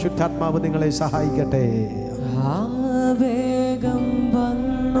തുതിക്കുവാൻ പരിശുദ്ധാത്മാവ് നിങ്ങളെ സഹായിക്കട്ടെ. വേഗം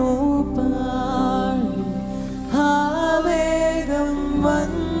വന്നു പാടി, വേഗം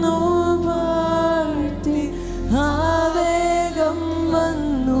വന്നു വാഴ്ത്തി, വേഗം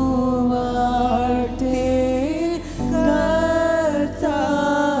വന്നു വാഴ്ത്തി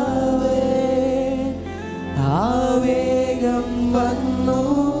കർത്താവേ, വേഗം വന്നു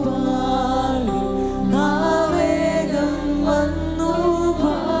പാടി, വേഗം വന്നു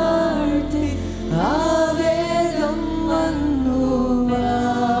വാഴ്ത്തി, വേഗം വന്നു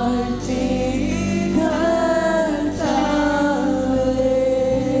വാഴ്ത്തി കർത്താവേ.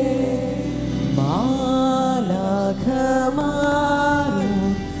 മാലാഖമാരും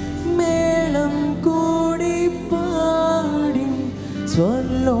മേളം കൂടി പാടി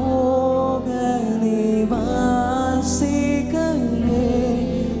സ്വർലോക നിവാസികളെ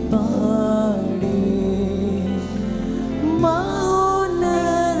പാടി,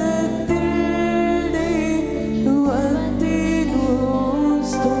 മൗനത്തിൽ ദൈവത്തിനു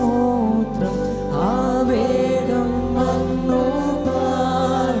സ്തോത്രം. വേഗം വന്നു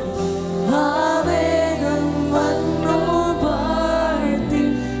പാടി, വേഗം വന്നു പാടി,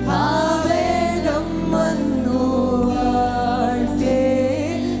 വേഗം വന്നു വാഴ്ത്തി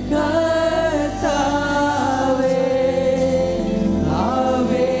കർത്താവേ,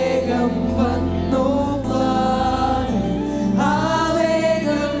 വേഗം വന്നു പാടി,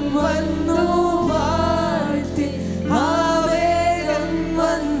 വേഗം വന്നു വാഴ്ത്തി, വേഗം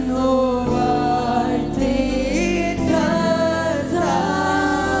വന്നു വാഴ്ത്തി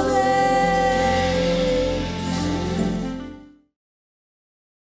കർത്താവേ.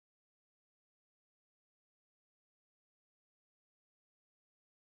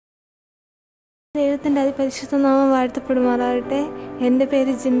 ദൈവത്തിൻ്റെ അതിപരിശുദ്ധ നാമം വാഴ്ത്തപ്പെടുമാറാകട്ടെ. എൻ്റെ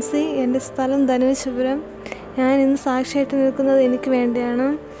പേര് ജിൻസി, എൻ്റെ സ്ഥലം ധനുവശപുരം. ഞാൻ ഇന്ന് സാക്ഷിയായിട്ട് നിൽക്കുന്നത് എനിക്ക് വേണ്ടിയാണ്.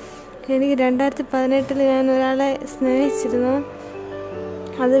 എനിക്ക് 2018 ഞാൻ ഒരാളെ സ്നേഹിച്ചിരുന്നു.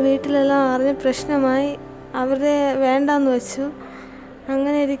 അത് വീട്ടിലെല്ലാം അറിഞ്ഞ് പ്രശ്നമായി. അവരെ വേണ്ടാന്ന് വെച്ചു.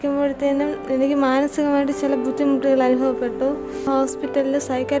 അങ്ങനെ ഇരിക്കുമ്പോഴത്തേനും എനിക്ക് മാനസികമായിട്ട് ചില ബുദ്ധിമുട്ടുകൾ അനുഭവപ്പെട്ടു. ഹോസ്പിറ്റലിൽ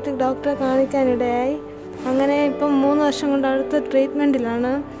സൈക്കാട്രിക് ഡോക്ടറെ കാണിക്കാനിടയായി. അങ്ങനെ ഇപ്പം 3 വർഷം കൊണ്ട് അടുത്ത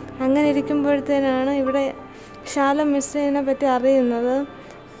ട്രീറ്റ്മെൻറ്റിലാണ്. അങ്ങനെ ഇരിക്കുമ്പോഴത്തേനാണ് ഇവിടെ ഷാലോം മിനിസ്ട്രീനെ പറ്റി അറിയുന്നത്.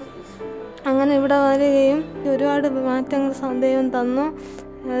 അങ്ങനെ ഇവിടെ വരികയും ഒരുപാട് മാറ്റങ്ങൾ ദൈവം തന്നു.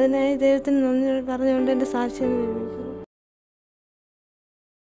 അതിനായി ദൈവത്തിന് നന്ദി പറഞ്ഞുകൊണ്ട് എൻ്റെ സാക്ഷ്യം